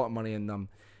 A lot of money in them.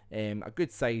 A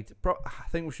good side. I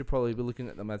think we should probably be looking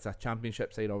at them as a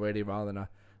championship side already, rather than a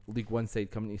League One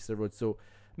side coming to Easter Road. So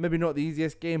maybe not the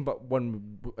easiest game, but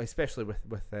one, especially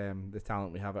with the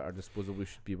talent we have at our disposal, we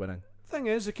should be winning. Thing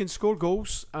is, they can score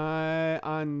goals,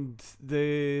 and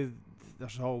there's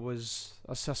always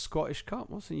a Scottish Cup.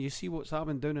 Listen, you see what's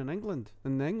happened down in England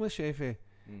in the English FA.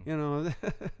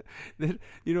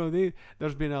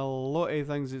 There's been a lot of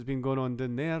things that's been going on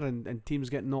down there, and teams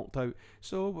get knocked out.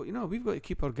 So we've got to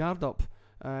keep our guard up.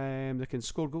 They can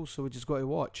score goals, so we just got to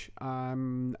watch.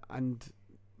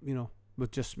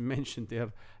 We've just mentioned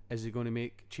there, is he going to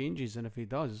make changes? And if he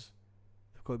does,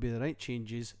 they've got to be the right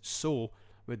changes, so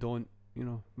we don't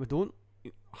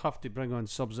have to bring on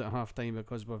subs at half time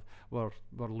because we're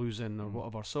losing or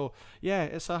whatever. So yeah,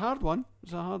 it's a hard one.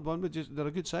 But they're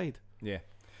a good side. Yeah.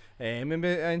 Maybe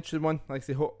an interesting one. Like I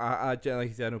say,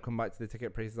 I'll come back to the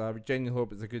ticket prices. I genuinely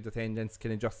hope it's a good attendance,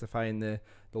 kind of justifying the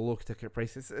low ticket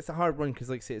prices. It's a hard one because,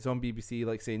 like I say, it's on BBC.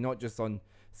 Like I say, not just on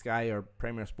Sky or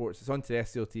Premier Sports. It's on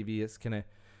terrestrial TV. It's kind of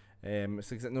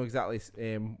it's not exactly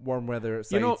warm weather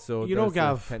outside, so there's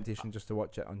Gav, temptation just to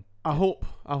watch it on. I hope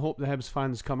the Hibs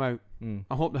fans come out.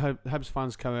 I hope the Hibs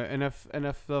fans come out, and if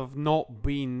they've not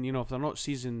been, if they're not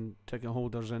season ticket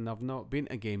holders and they've not been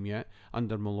to a game yet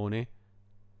under Maloney,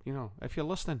 if you're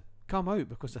listening, come out,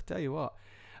 because I tell you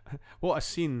what I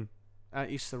seen at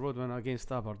Easter Road when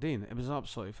against Aberdeen, it was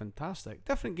absolutely fantastic.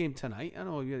 Different game tonight. I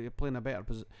know you're playing a better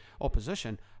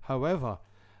opposition. However,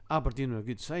 Aberdeen are a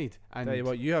good side. And tell you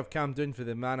what, you have calmed down for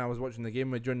the man I was watching the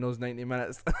game with during those 90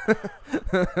 minutes.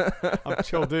 I'm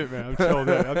chilled out, man. I'm chilled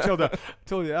out. I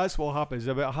told you that's what happens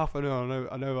about half an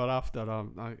hour after.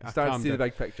 I start to see the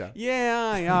big picture.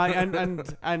 Yeah.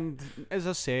 and as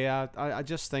I say, I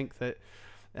just think that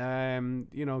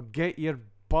get your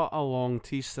butt along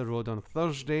to Easter Road on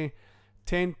Thursday.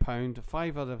 £10,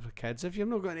 5 other kids. If you've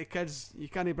not got any kids, you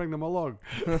can't bring them along.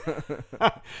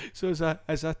 So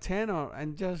it's a tenner,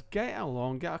 and just get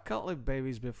along, get a couple of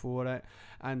babies before it,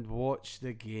 and watch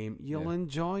the game. You'll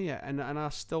enjoy it, and I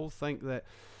still think that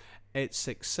it's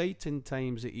exciting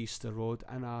times at Easter Road,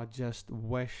 and I just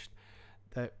wish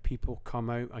that people come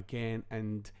out again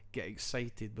and get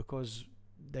excited, because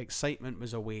the excitement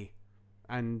was away,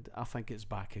 and I think it's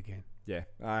back again. Yeah,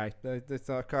 aye. There's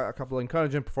a couple of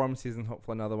encouraging performances and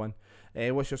hopefully another one.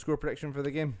 What's your score prediction for the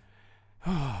game?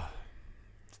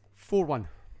 4-1.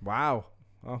 Wow.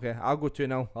 Okay, I'll go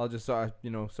 2-0. I'll just sort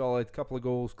of, solid, couple of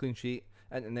goals, clean sheet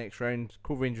into the next round.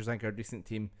 Cove Rangers, I think, are a decent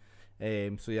team.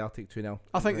 So yeah, I'll take 2-0.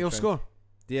 I think they'll score.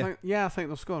 Yeah. I think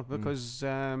they'll score, because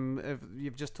if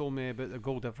you've just told me about the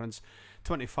goal difference,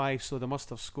 25, so they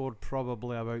must have scored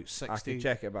probably about 60. I can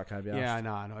check it, but I can't be honest. Yeah,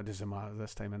 no, it doesn't matter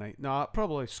this time of night. No,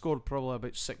 probably scored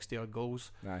about 60 odd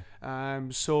goals. Aye.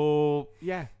 So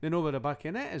yeah, they know where the back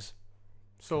end it is.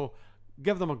 So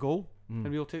give them a goal, and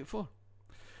we'll take 4.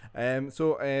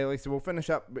 So like I said, we'll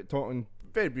finish up with talking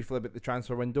very briefly about the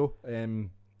transfer window.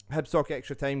 Hibs Talk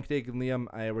Extra Time. Craig and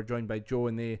Liam were joined by Joe,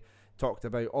 and they talked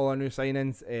about all our new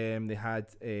signings. They had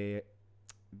a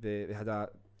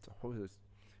what was it?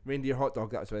 Reindeer hot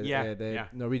dog. That's what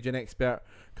Norwegian expert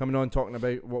coming on talking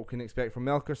about what we can expect from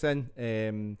Melkerson.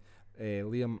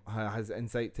 Liam has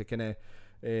insight to kind of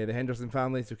the Henderson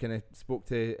family, so kind of spoke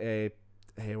to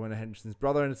one of Henderson's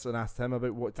brothers and asked him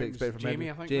about what to expect from Jamie.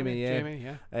 him. I think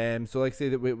Jamie, yeah. So like I say,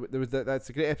 that that's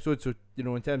a great episode. So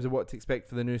in terms of what to expect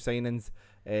for the new signings,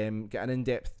 get an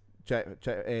in-depth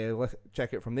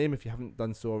check it from them if you haven't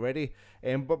done so already.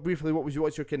 But briefly,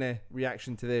 what's your kind of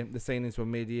reaction to the signings we've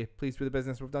made? Are you pleased with the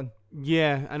business we've done?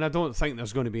 Yeah, and I don't think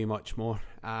there's going to be much more.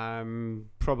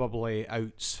 Probably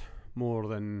outs more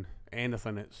than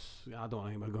anything. I don't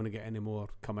think we're going to get any more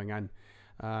coming in.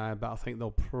 But I think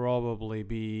there'll probably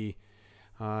be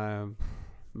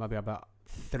maybe about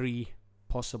 3,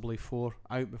 possibly 4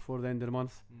 out before the end of the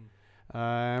month.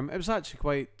 It was actually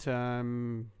quite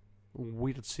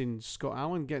weird seeing Scott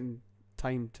Allen getting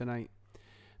time tonight,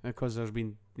 because there's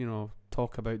been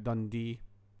talk about Dundee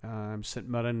St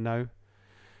Mirren now.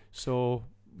 So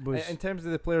in terms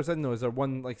of the players in though, is there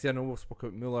one, like, say, I know we spoke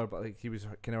about Mueller, but like he was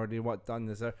kind of already done.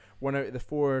 Is there one out of the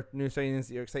 4 new signings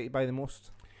that you're excited by the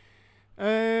most?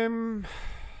 Let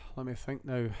me think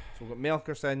now. So we've got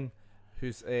Melkerson,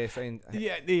 who's signed.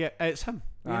 Yeah, it's him.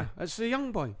 Yeah, it's the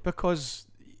young boy, because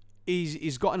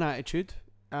he's got an attitude.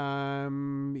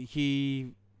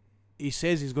 He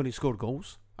says he's going to score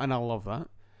goals, and I love that.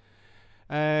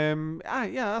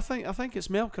 I think it's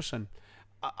Melkerson.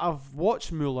 I've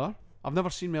watched Mueller. I've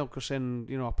never seen Melkerson,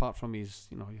 apart from his,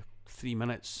 3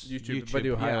 minutes YouTube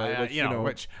video highlight,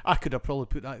 which I could have probably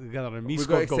put that together and me we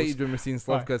scored got excited goals. when we seen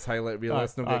Slavka's highlight reel.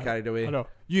 Let's not get carried away. I know.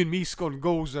 You and me scored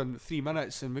goals in 3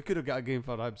 minutes, and we could have got a game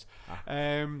for Hibs,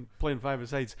 playing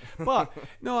 5-a-sides. But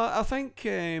no, I think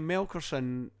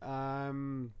Melkerson.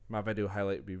 My video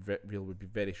highlight reel would be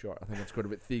very short. I think I've scored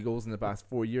about 3 goals in the past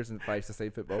 4 years in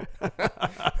 5-a-side football.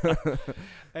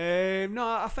 No,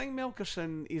 I think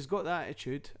Melkerson, he's got that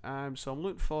attitude. So I'm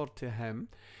looking forward to him.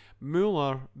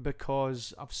 Mueller,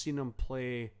 because I've seen him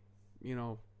play,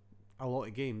 a lot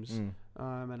of games in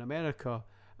America.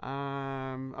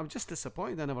 I'm just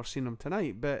disappointed I never seen him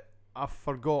tonight, but I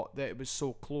forgot that it was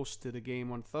so close to the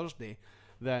game on Thursday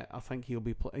that I think he'll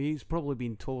be. He's probably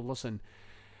been told, listen,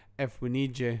 if we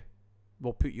need you,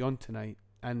 we'll put you on tonight.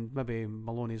 And maybe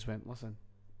Maloney's went, listen,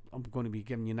 I'm going to be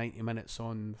giving you 90 minutes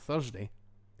on Thursday.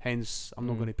 Hence, I'm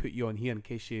not going to put you on here in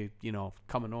case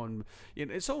coming on.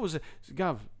 It's always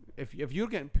Gav. If you're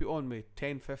getting put on with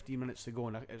 10-15 minutes to go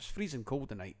and it's freezing cold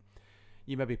tonight,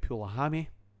 you maybe pull a hammy.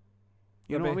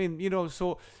 You know what I mean?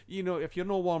 So if you're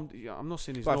not warm, I'm not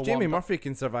saying he's not warm. But if Jamie Murphy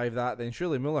can survive that, then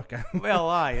surely Mueller can. Well,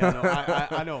 I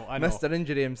know. Mr.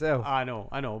 Injury himself. I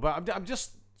know. But I'm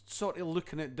just sort of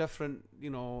looking at different,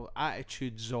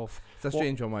 attitudes of. It's a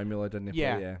strange one why Mueller didn't play.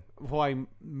 Yeah. Why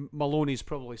Maloney's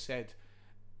probably said,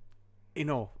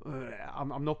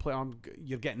 I'm not playing.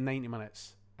 You're getting 90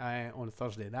 minutes. On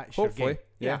Thursday, that's hopefully your game.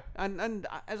 Yeah. And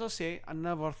as I say, I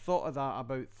never thought of that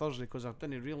about Thursday because I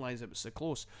didn't realise it was so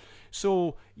close.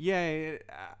 So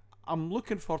I'm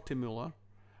looking forward to Mueller,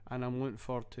 and I'm looking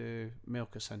forward to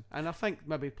Melkerson, and I think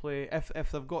maybe play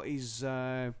if they've got his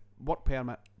work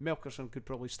permit, Melkerson could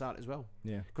probably start as well.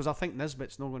 Yeah, because I think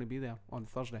Nisbet's not going to be there on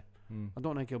Thursday. I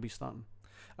don't think he'll be starting.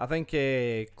 I think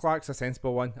Clark's a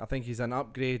sensible one. I think he's an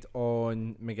upgrade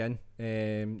on McGinn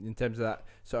in terms of that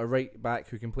sort of right back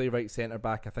who can play right centre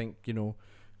back. I think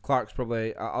Clark's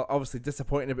probably obviously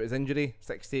disappointing about his injury.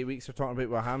 6 to 8 weeks we're talking about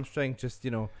with a hamstring. Just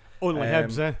only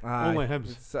Hibs, only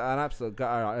Hibs. It's an absolute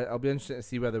gutter. I'll be interested to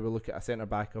see whether we'll look at a centre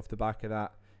back off the back of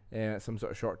that. Some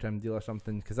sort of short term deal or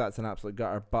something, because that's an absolute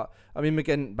gutter. But I mean,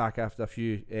 McGinn back after a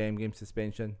few game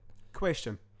suspension.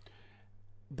 Question: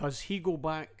 does he go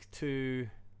back to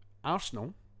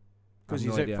Arsenal? Because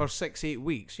he's out for 6-8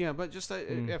 weeks. Yeah, but just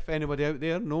if anybody out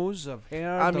there knows, I've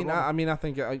heard. I think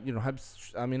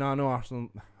Hibs. I know Arsenal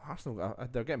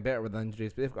they're getting better with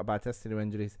injuries, but they've got a bad history of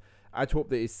injuries. I'd hope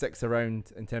that he sticks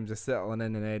around in terms of settling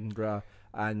in Edinburgh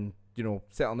and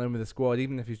settling in with the squad,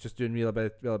 even if he's just doing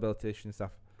rehabilitation and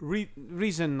stuff.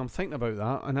 Reason I'm thinking about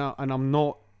that, and I'm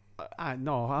not.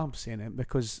 No, I'm saying it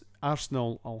because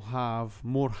Arsenal will have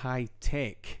more high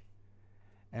tech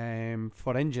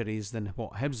for injuries than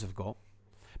what Hibs have got,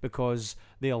 because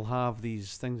they'll have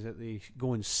these things that they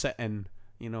go and sit in,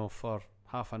 for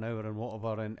half an hour and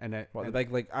whatever, and the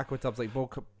big like aqua tubs like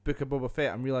Book of Boba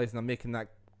Fett. I'm realising I'm making that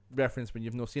reference when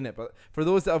you've not seen it, but for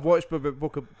those that have watched Book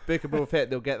of Boba Fett,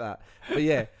 they'll get that. But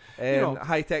yeah,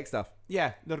 high tech stuff.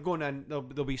 Yeah, they're going in. They'll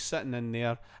be sitting in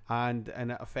there, and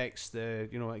it affects the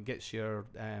it gets your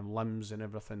limbs and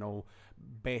everything all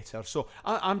better. So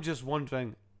I'm just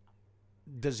wondering,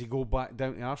 does he go back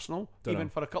down to Arsenal even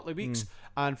for a couple of weeks,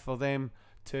 and for them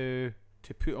to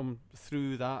put him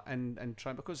through that and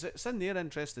try, because it's in their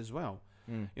interest as well.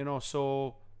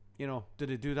 So do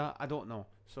they do that? I don't know.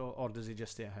 So, or does he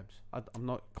just stay at Hibs? I'm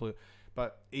not clue.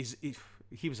 But he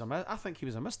was a miss. I think he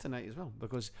was a miss tonight as well,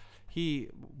 because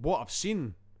what I've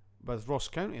seen with Ross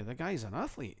County, the guy's an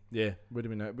athlete. Yeah, would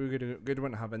have been a good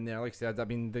one to have in there. Like I said, I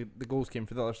mean the goals came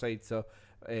from the other side, so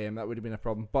that would have been a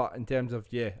problem. But in terms of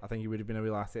I think he would have been a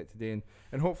real asset today,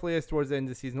 and hopefully as towards the end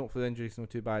of the season, hopefully the injury's not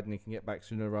too bad and he can get back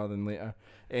sooner rather than later.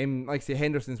 Like I say,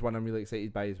 Henderson's one I'm really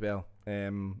excited by as well.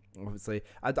 Obviously,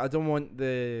 I don't want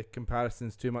the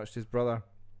comparisons too much to his brother.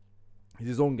 He's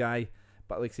his own guy.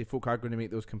 But like I say, folk are going to make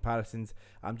those comparisons.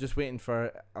 I'm just waiting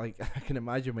for, I can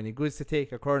imagine when he goes to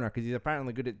take a corner, because he's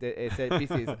apparently good at set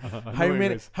pieces.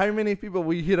 How many people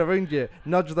will you hear around you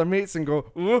nudge their mates and go,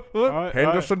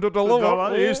 Henderson to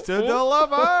deliver. He's to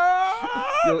deliver.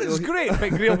 It's great.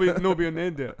 Big Real will no be on the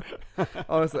end there.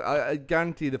 Honestly, I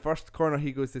guarantee the first corner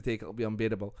he goes to take, it'll be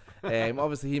unbearable.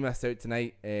 Obviously, he missed out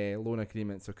tonight, loan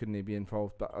agreement, so couldn't he be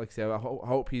involved? But like I say, I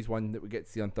hope he's one that we get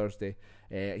to see on Thursday.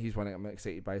 He's one that I'm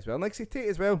excited by as well. And like I say, Tate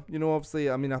as well. You know, obviously,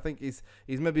 I mean, I think he's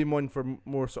maybe one for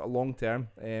more sort of long term.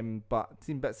 But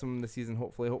seen bits of him this season,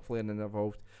 hopefully, and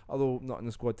involved. Although not in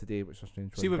the squad today, which is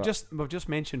strange. See, we've just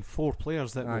mentioned 4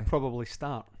 players that will probably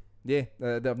start. Yeah,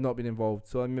 that have not been involved,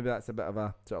 so maybe that's a bit of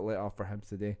a sort of let off for Hibs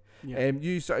today. Yeah.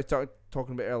 You sort of started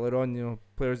talking about earlier on, you know,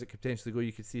 players that could potentially go.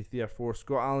 You could see 3 or 4.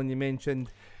 Scott Allen, you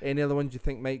mentioned. Any other ones you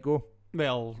think might go?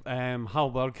 Well,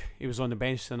 Hallberg, he was on the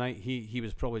bench tonight. He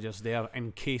was probably just there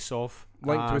in case of.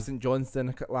 Linked to St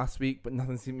Johnstone last week, but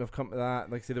nothing seemed to have come to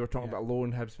that. Like I say, they were talking about a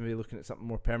loan, Hibs maybe looking at something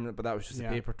more permanent, but that was just a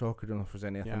paper talk. I don't know if there's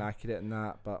anything accurate in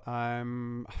that. But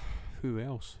who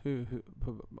else? Who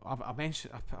I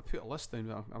mentioned? I put a list down,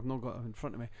 but I've not got it in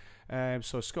front of me.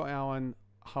 So Scott Allen,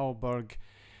 Hallberg.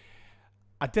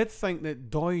 I did think that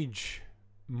Doidge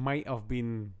might have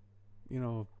been, you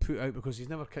know, put out because he's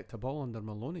never kicked a ball under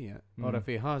Maloney yet. Or if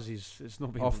he has, it's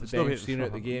not been off the bench, seen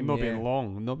out the game. Not been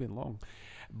long.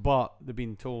 But they've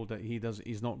been told that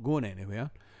he's not going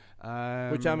anywhere.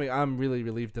 Which I'm really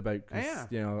relieved about, because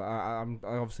you know, I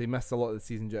obviously missed a lot of the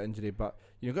season due to injury, but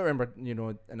you've got to remember, you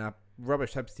know, in a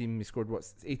rubbish Hibs team, he scored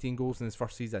 18 goals in his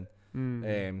first season.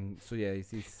 So yeah,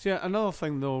 he's see, another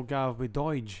thing though, Gav, with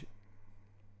Doidge,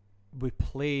 we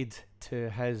played to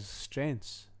his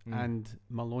strengths, and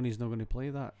Maloney's not going to play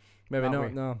that. Maybe that not.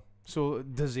 way. No. So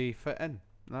does he fit in?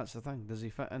 That's the thing. Does he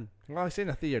fit in? Well, he's saying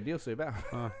a 3-year deal, so he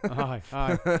better.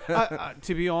 Aye.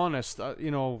 To be honest, you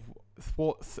know.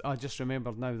 What I just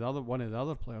remembered now, one of the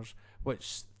other players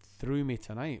which threw me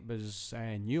tonight was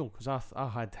Newell, because I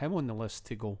had him on the list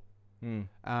to go,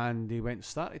 and he went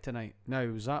started tonight. Now,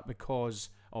 was that because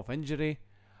of injury,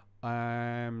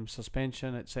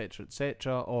 suspension,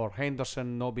 etc., or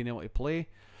Henderson not being able to play?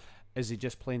 Is he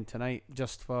just playing tonight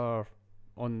just for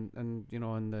in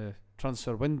the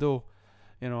transfer window,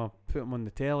 you know, put him on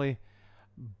the telly?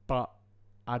 But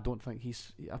I don't think he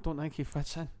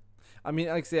fits in. I mean,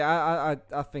 like I say,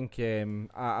 I think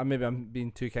I maybe I'm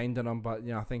being too kind on him, but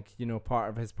you know, I think, you know, part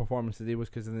of his performance today was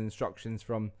because of the instructions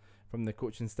from the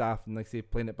coaching staff, and like I say,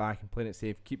 playing it back and playing it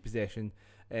safe, keep possession.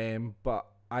 But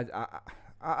I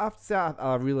have to say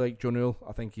I really like Joe Newell.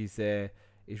 I think he's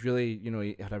really, you know,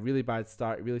 he had a really bad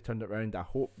start. He really turned it around. I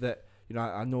hope that, you know,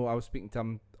 I know I was speaking to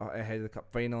him ahead of the cup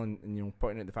final, and you know,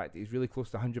 pointing out the fact that he's really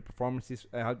close to 100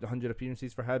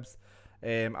 appearances for Hibs.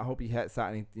 I hope he hits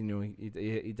that, and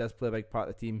he does play a big part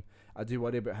of the team. I do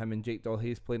worry about him and Jake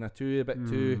Doyle-Hayes playing a bit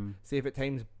too safe at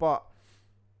times, but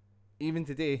even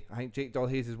today, I think Jake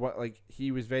Doyle-Hayes is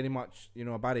he was very much, you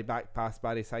know, a Barry back pass,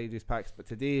 Barry sideways packs, but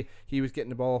today he was getting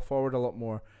the ball forward a lot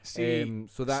more.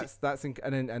 So that's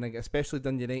and especially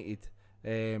Dundee United.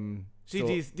 Do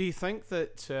you think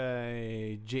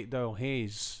that Jake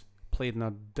Doyle-Hayes played in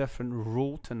a different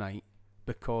role tonight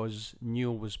because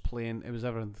Newell was playing? It was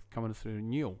everything coming through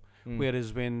Newell,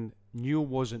 whereas when Newell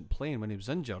wasn't playing, when he was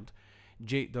injured,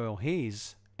 Jake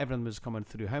Doyle-Hayes, everything was coming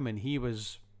through him, and he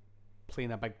was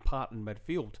playing a big part in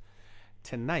midfield.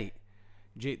 Tonight,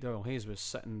 Jake Doyle-Hayes was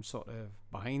sitting sort of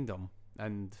behind him,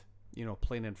 and you know,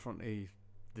 playing in front of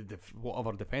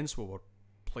whatever defence we were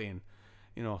playing,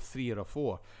 you know, 3 or a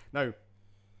 4. Now,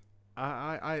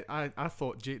 I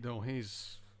thought Jake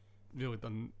Doyle-Hayes really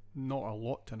done not a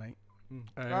lot tonight.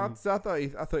 I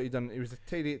thought he done. He was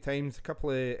tidy at times. A couple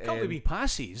of wee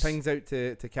passes, pings out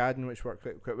to Cadden, which worked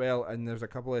quite well. And there's a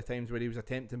couple of times where he was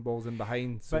attempting balls in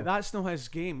behind. So. But that's not his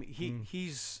game.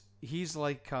 He's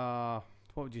like what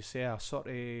would you say? A sort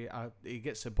of he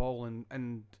gets the ball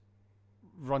and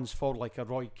runs forward like a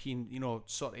Roy Keane. You know,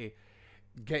 sort of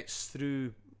gets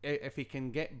through. If he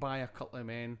can get by a couple of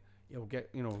men, he'll get,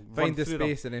 you know, find the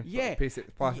space and then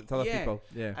pass it to other people.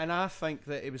 Yeah, and I think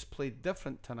that it was played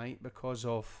different tonight because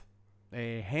of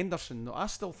Henderson. I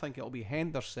still think it'll be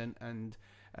Henderson and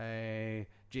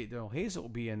Jake Doyle-Hayes will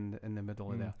be in the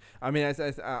middle of there. I mean,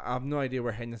 I have no idea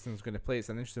where Henderson's going to play. It's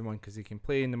an interesting one because he can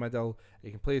play in the middle,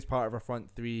 he can play as part of our front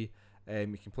three,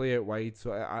 he can play out wide.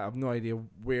 So I have no idea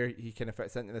where he kind of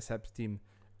fits into this Hibs team.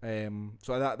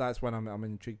 So that's one I'm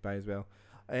intrigued by as well.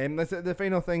 That's the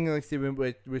final thing. Like I say,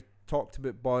 we talked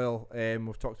about Boyle.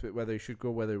 We've talked about whether he should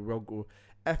go, whether he will go.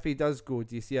 If he does go,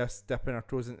 do you see us dipping our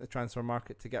toes into the transfer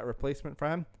market to get a replacement for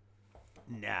him?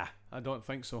 Nah, I don't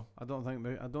think so. I don't think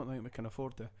we can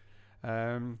afford to.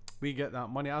 We get that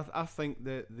money. I think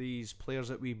that these players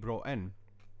that we brought in,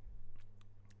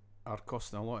 are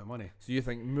costing a lot of money. So you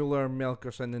think Mueller,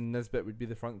 Melkerson, and Nisbet would be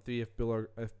the front three if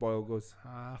Boyle goes?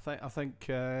 I think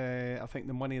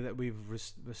the money that we've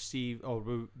received,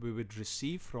 or we would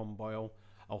receive from Boyle,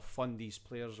 will fund these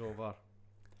players over.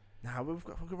 Nah, we've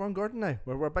got Ron Gordon now.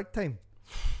 We're big time.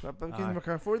 We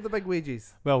can afford the big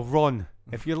wages. Well, Ron,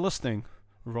 if you're listening,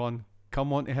 Ron,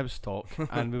 come on to Hibs Talk,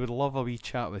 and we would love a wee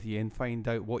chat with you and find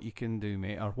out what you can do,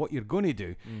 mate, or what you're going to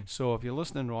do. So if you're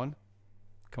listening, Ron,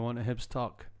 come on to Hibs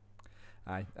Talk.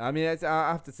 Aye, I mean,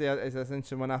 I have to say it's an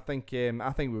interesting one. I think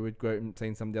we would go out and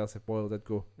sign somebody else if Boyle did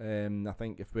go. I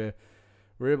think if we're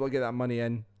able to get that money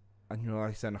in, and like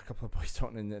I said, a couple of boys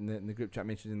talking in the group chat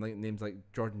mentioning like names like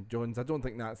Jordan Jones. I don't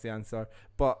think that's the answer,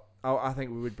 but I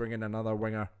think we would bring in another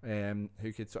winger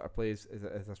who could sort of play as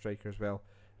a striker as well.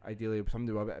 Ideally,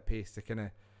 somebody with a bit of pace to kind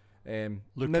of.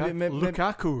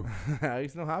 Lukaku.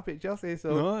 He's not happy at Chelsea,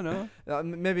 so no.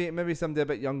 Maybe somebody a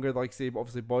bit younger, like say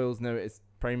obviously Boyle's now at his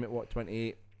prime at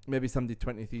 28. Maybe somebody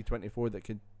 23, 24 that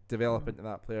could develop into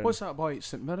that player. What's that boy at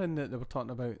St Mirren that they were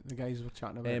talking about? The guys were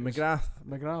chatting about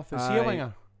McGrath. Is he a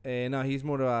winger? No, he's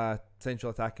more of a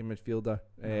central attacking midfielder.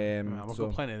 We've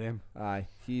got plenty of them. Aye,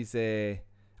 he's. I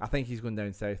think he's going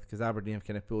down south because Aberdeen have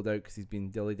kind of pulled out because he's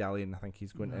been dilly-dallying. I think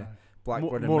he's going to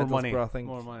Blackburn and Middlesbrough. I think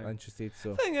more money. Interested.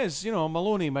 So thing is,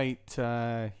 Maloney might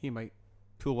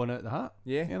pull one out of the hat.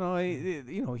 Yeah.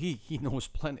 He knows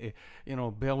plenty.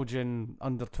 Belgian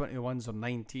under 21s or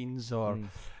 19s or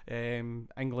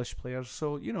English players.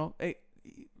 So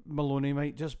Maloney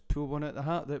might just pull one out of the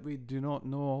hat that we do not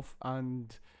know of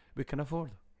and we can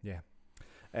afford. Yeah.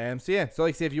 So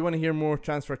like I say, if you want to hear more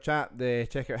transfer chat,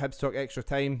 check out Hibs Talk Extra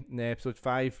Time in episode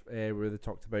 5, where they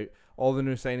talked about all the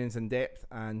new signings in depth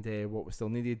and what was still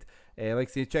needed. Like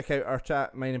I say, check out our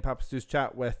chat, mine and Papa Stu's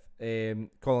chat with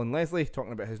Colin Leslie,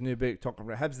 talking about his new book, talking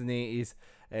about Hibs in the 80s.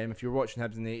 If you're watching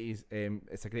Hibs in the 80s,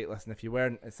 it's a great listen. If you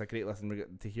weren't, it's a great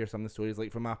listen to hear some of the stories.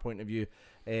 Like from my point of view,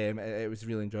 it was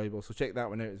really enjoyable. So check that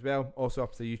one out as well. Also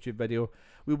up to the YouTube video.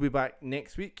 We'll be back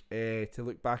next week to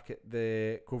look back at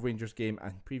the Cove Rangers game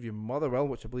and preview Motherwell,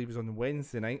 which I believe is on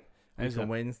Wednesday night. It's on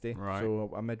Wednesday, right.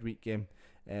 So a midweek game.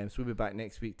 So we'll be back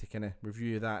next week to kind of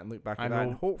review that and look back at that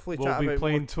and hopefully chat about. We'll be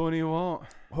playing Tony Watt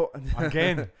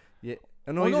again. Yeah.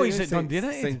 He's at Dundee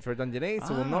United. Signed for Dundee United,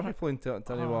 so we'll not be playing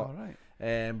Tony Watt. Right.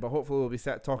 But hopefully we'll be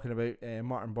talking about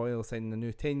Martin Boyle signing a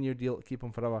new 10-year deal to keep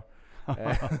him forever.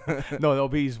 No, that'll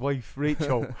be his wife,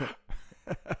 Rachel.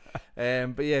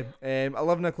 But yeah,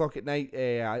 11 o'clock at night.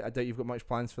 I doubt you've got much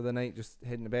plans for the night. Just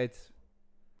heading to bed.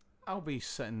 I'll be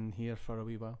sitting here for a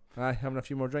wee while. Aye, having a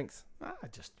few more drinks.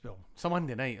 It's a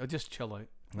Monday night. I'll just chill out.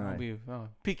 I'll be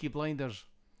Peaky Blinders.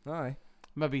 Aye.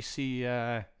 Maybe see.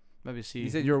 You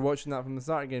said you were watching that from the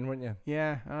start again, weren't you?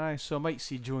 Yeah, aye. So I might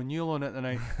see Joe Newell on it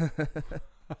tonight.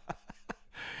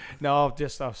 No,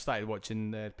 I've started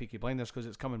watching Peaky Blinders because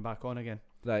it's coming back on again.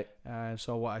 Right.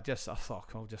 So I thought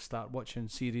I'll just start watching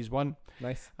series 1.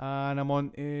 Nice. And I'm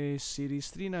on series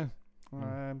 3 now.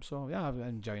 So yeah, I'm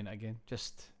enjoying it again.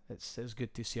 It's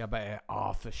good to see a bit of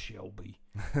Arthur Shelby.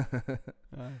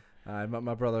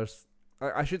 My brother's.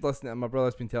 I should listen to it. My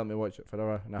brother's been telling me to watch it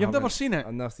forever. You've never seen it?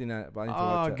 I've never seen it, but I need to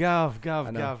watch it.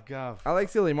 Gav. I like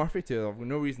Cillian Murphy too. I've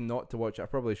no reason not to watch it. I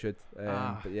probably should.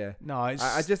 But yeah. No, it's.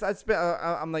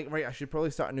 I'm like, right, I should probably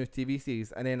start a new TV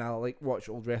series, and then I'll watch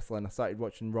old wrestling. I started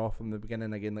watching Raw from the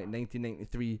beginning again, like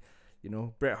 1993.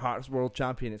 Bret Hart's world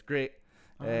champion. It's great.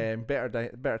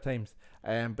 Better times.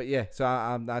 But yeah,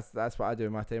 so that's what I do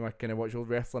in my time. I kind of watch old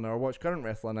wrestling or watch current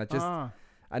wrestling. I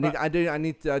do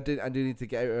need to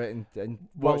get out of it and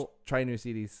try new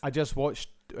series. I just watched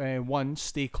one,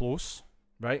 Stay Close.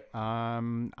 Right.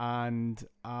 And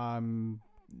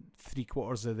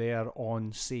 3/4 of there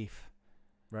on Safe.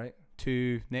 Right.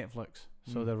 2 Netflix.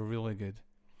 So they're really good.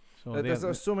 So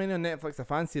there's so many on Netflix I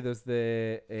fancy. There's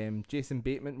the Jason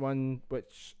Bateman one,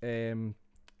 which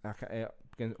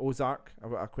Ozark.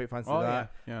 I quite fancy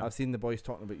that. Yeah. I've seen the boys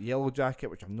talking about Yellow Jacket,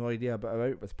 which I've no idea about,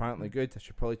 but it's apparently good. I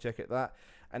should probably check out that.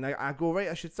 And I go, right,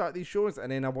 I should start these shows, and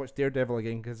then I watch Daredevil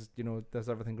again because there's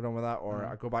everything going on with that, or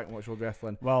I go back and watch old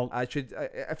wrestling. Well, I should.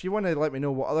 If you want to let me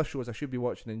know what other shows I should be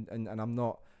watching, and I'm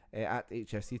not at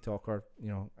HFC Talk or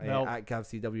at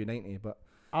GavCW90, but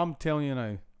I'm telling you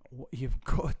now, you've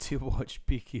got to watch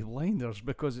Peaky Blinders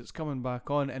because it's coming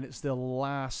back on, and it's the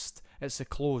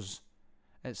close.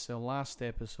 It's the last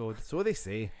episode. So they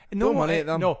say. No,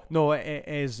 it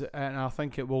is, and I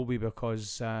think it will be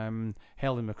because Helen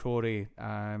McCrory,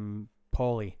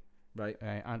 Polly, right,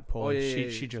 Aunt Polly,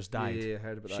 she just died. Yeah, I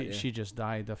heard about that. She just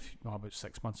died about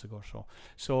 6 months ago or so.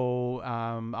 So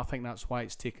I think that's why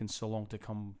it's taken so long to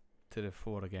come to the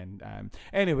fore again.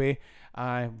 Anyway,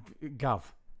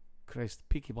 Gav, Christ,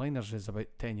 Peaky Blinders is about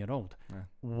 10-year-old. Yeah.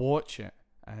 Watch it,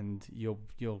 and you'll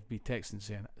be texting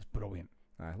saying it's brilliant.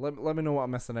 Let me know what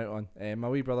I'm missing out on. My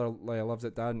wee brother loves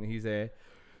it, Dad, and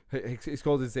he's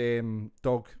called his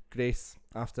dog Grace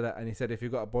after it, and he said if you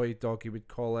got a boy dog, he would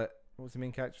call it, what was the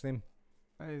main character's name?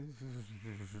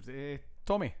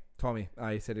 Tommy.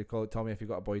 He said he'd call it Tommy if you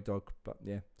got a boy dog. But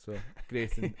yeah, so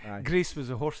Grace and Grace was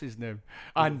the horse's name,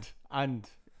 and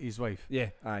his wife. Yeah,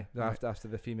 after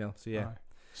the female. So yeah.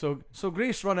 So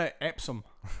Grace run at Epsom,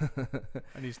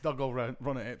 and his dog will run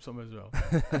at Epsom as well.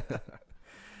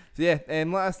 So yeah,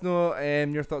 let us know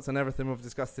your thoughts on everything we've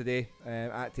discussed today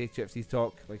at THFC's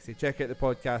Talk. Like I say, check out the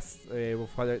podcast we've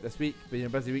had out this week. Been a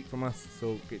busy week from us,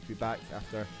 so great to be back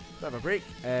after a bit of a break.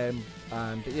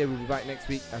 But yeah, we'll be back next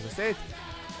week, as I said.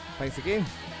 Thanks again.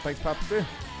 Thanks, Papa too.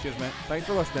 Cheers, mate. Thanks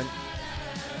for listening.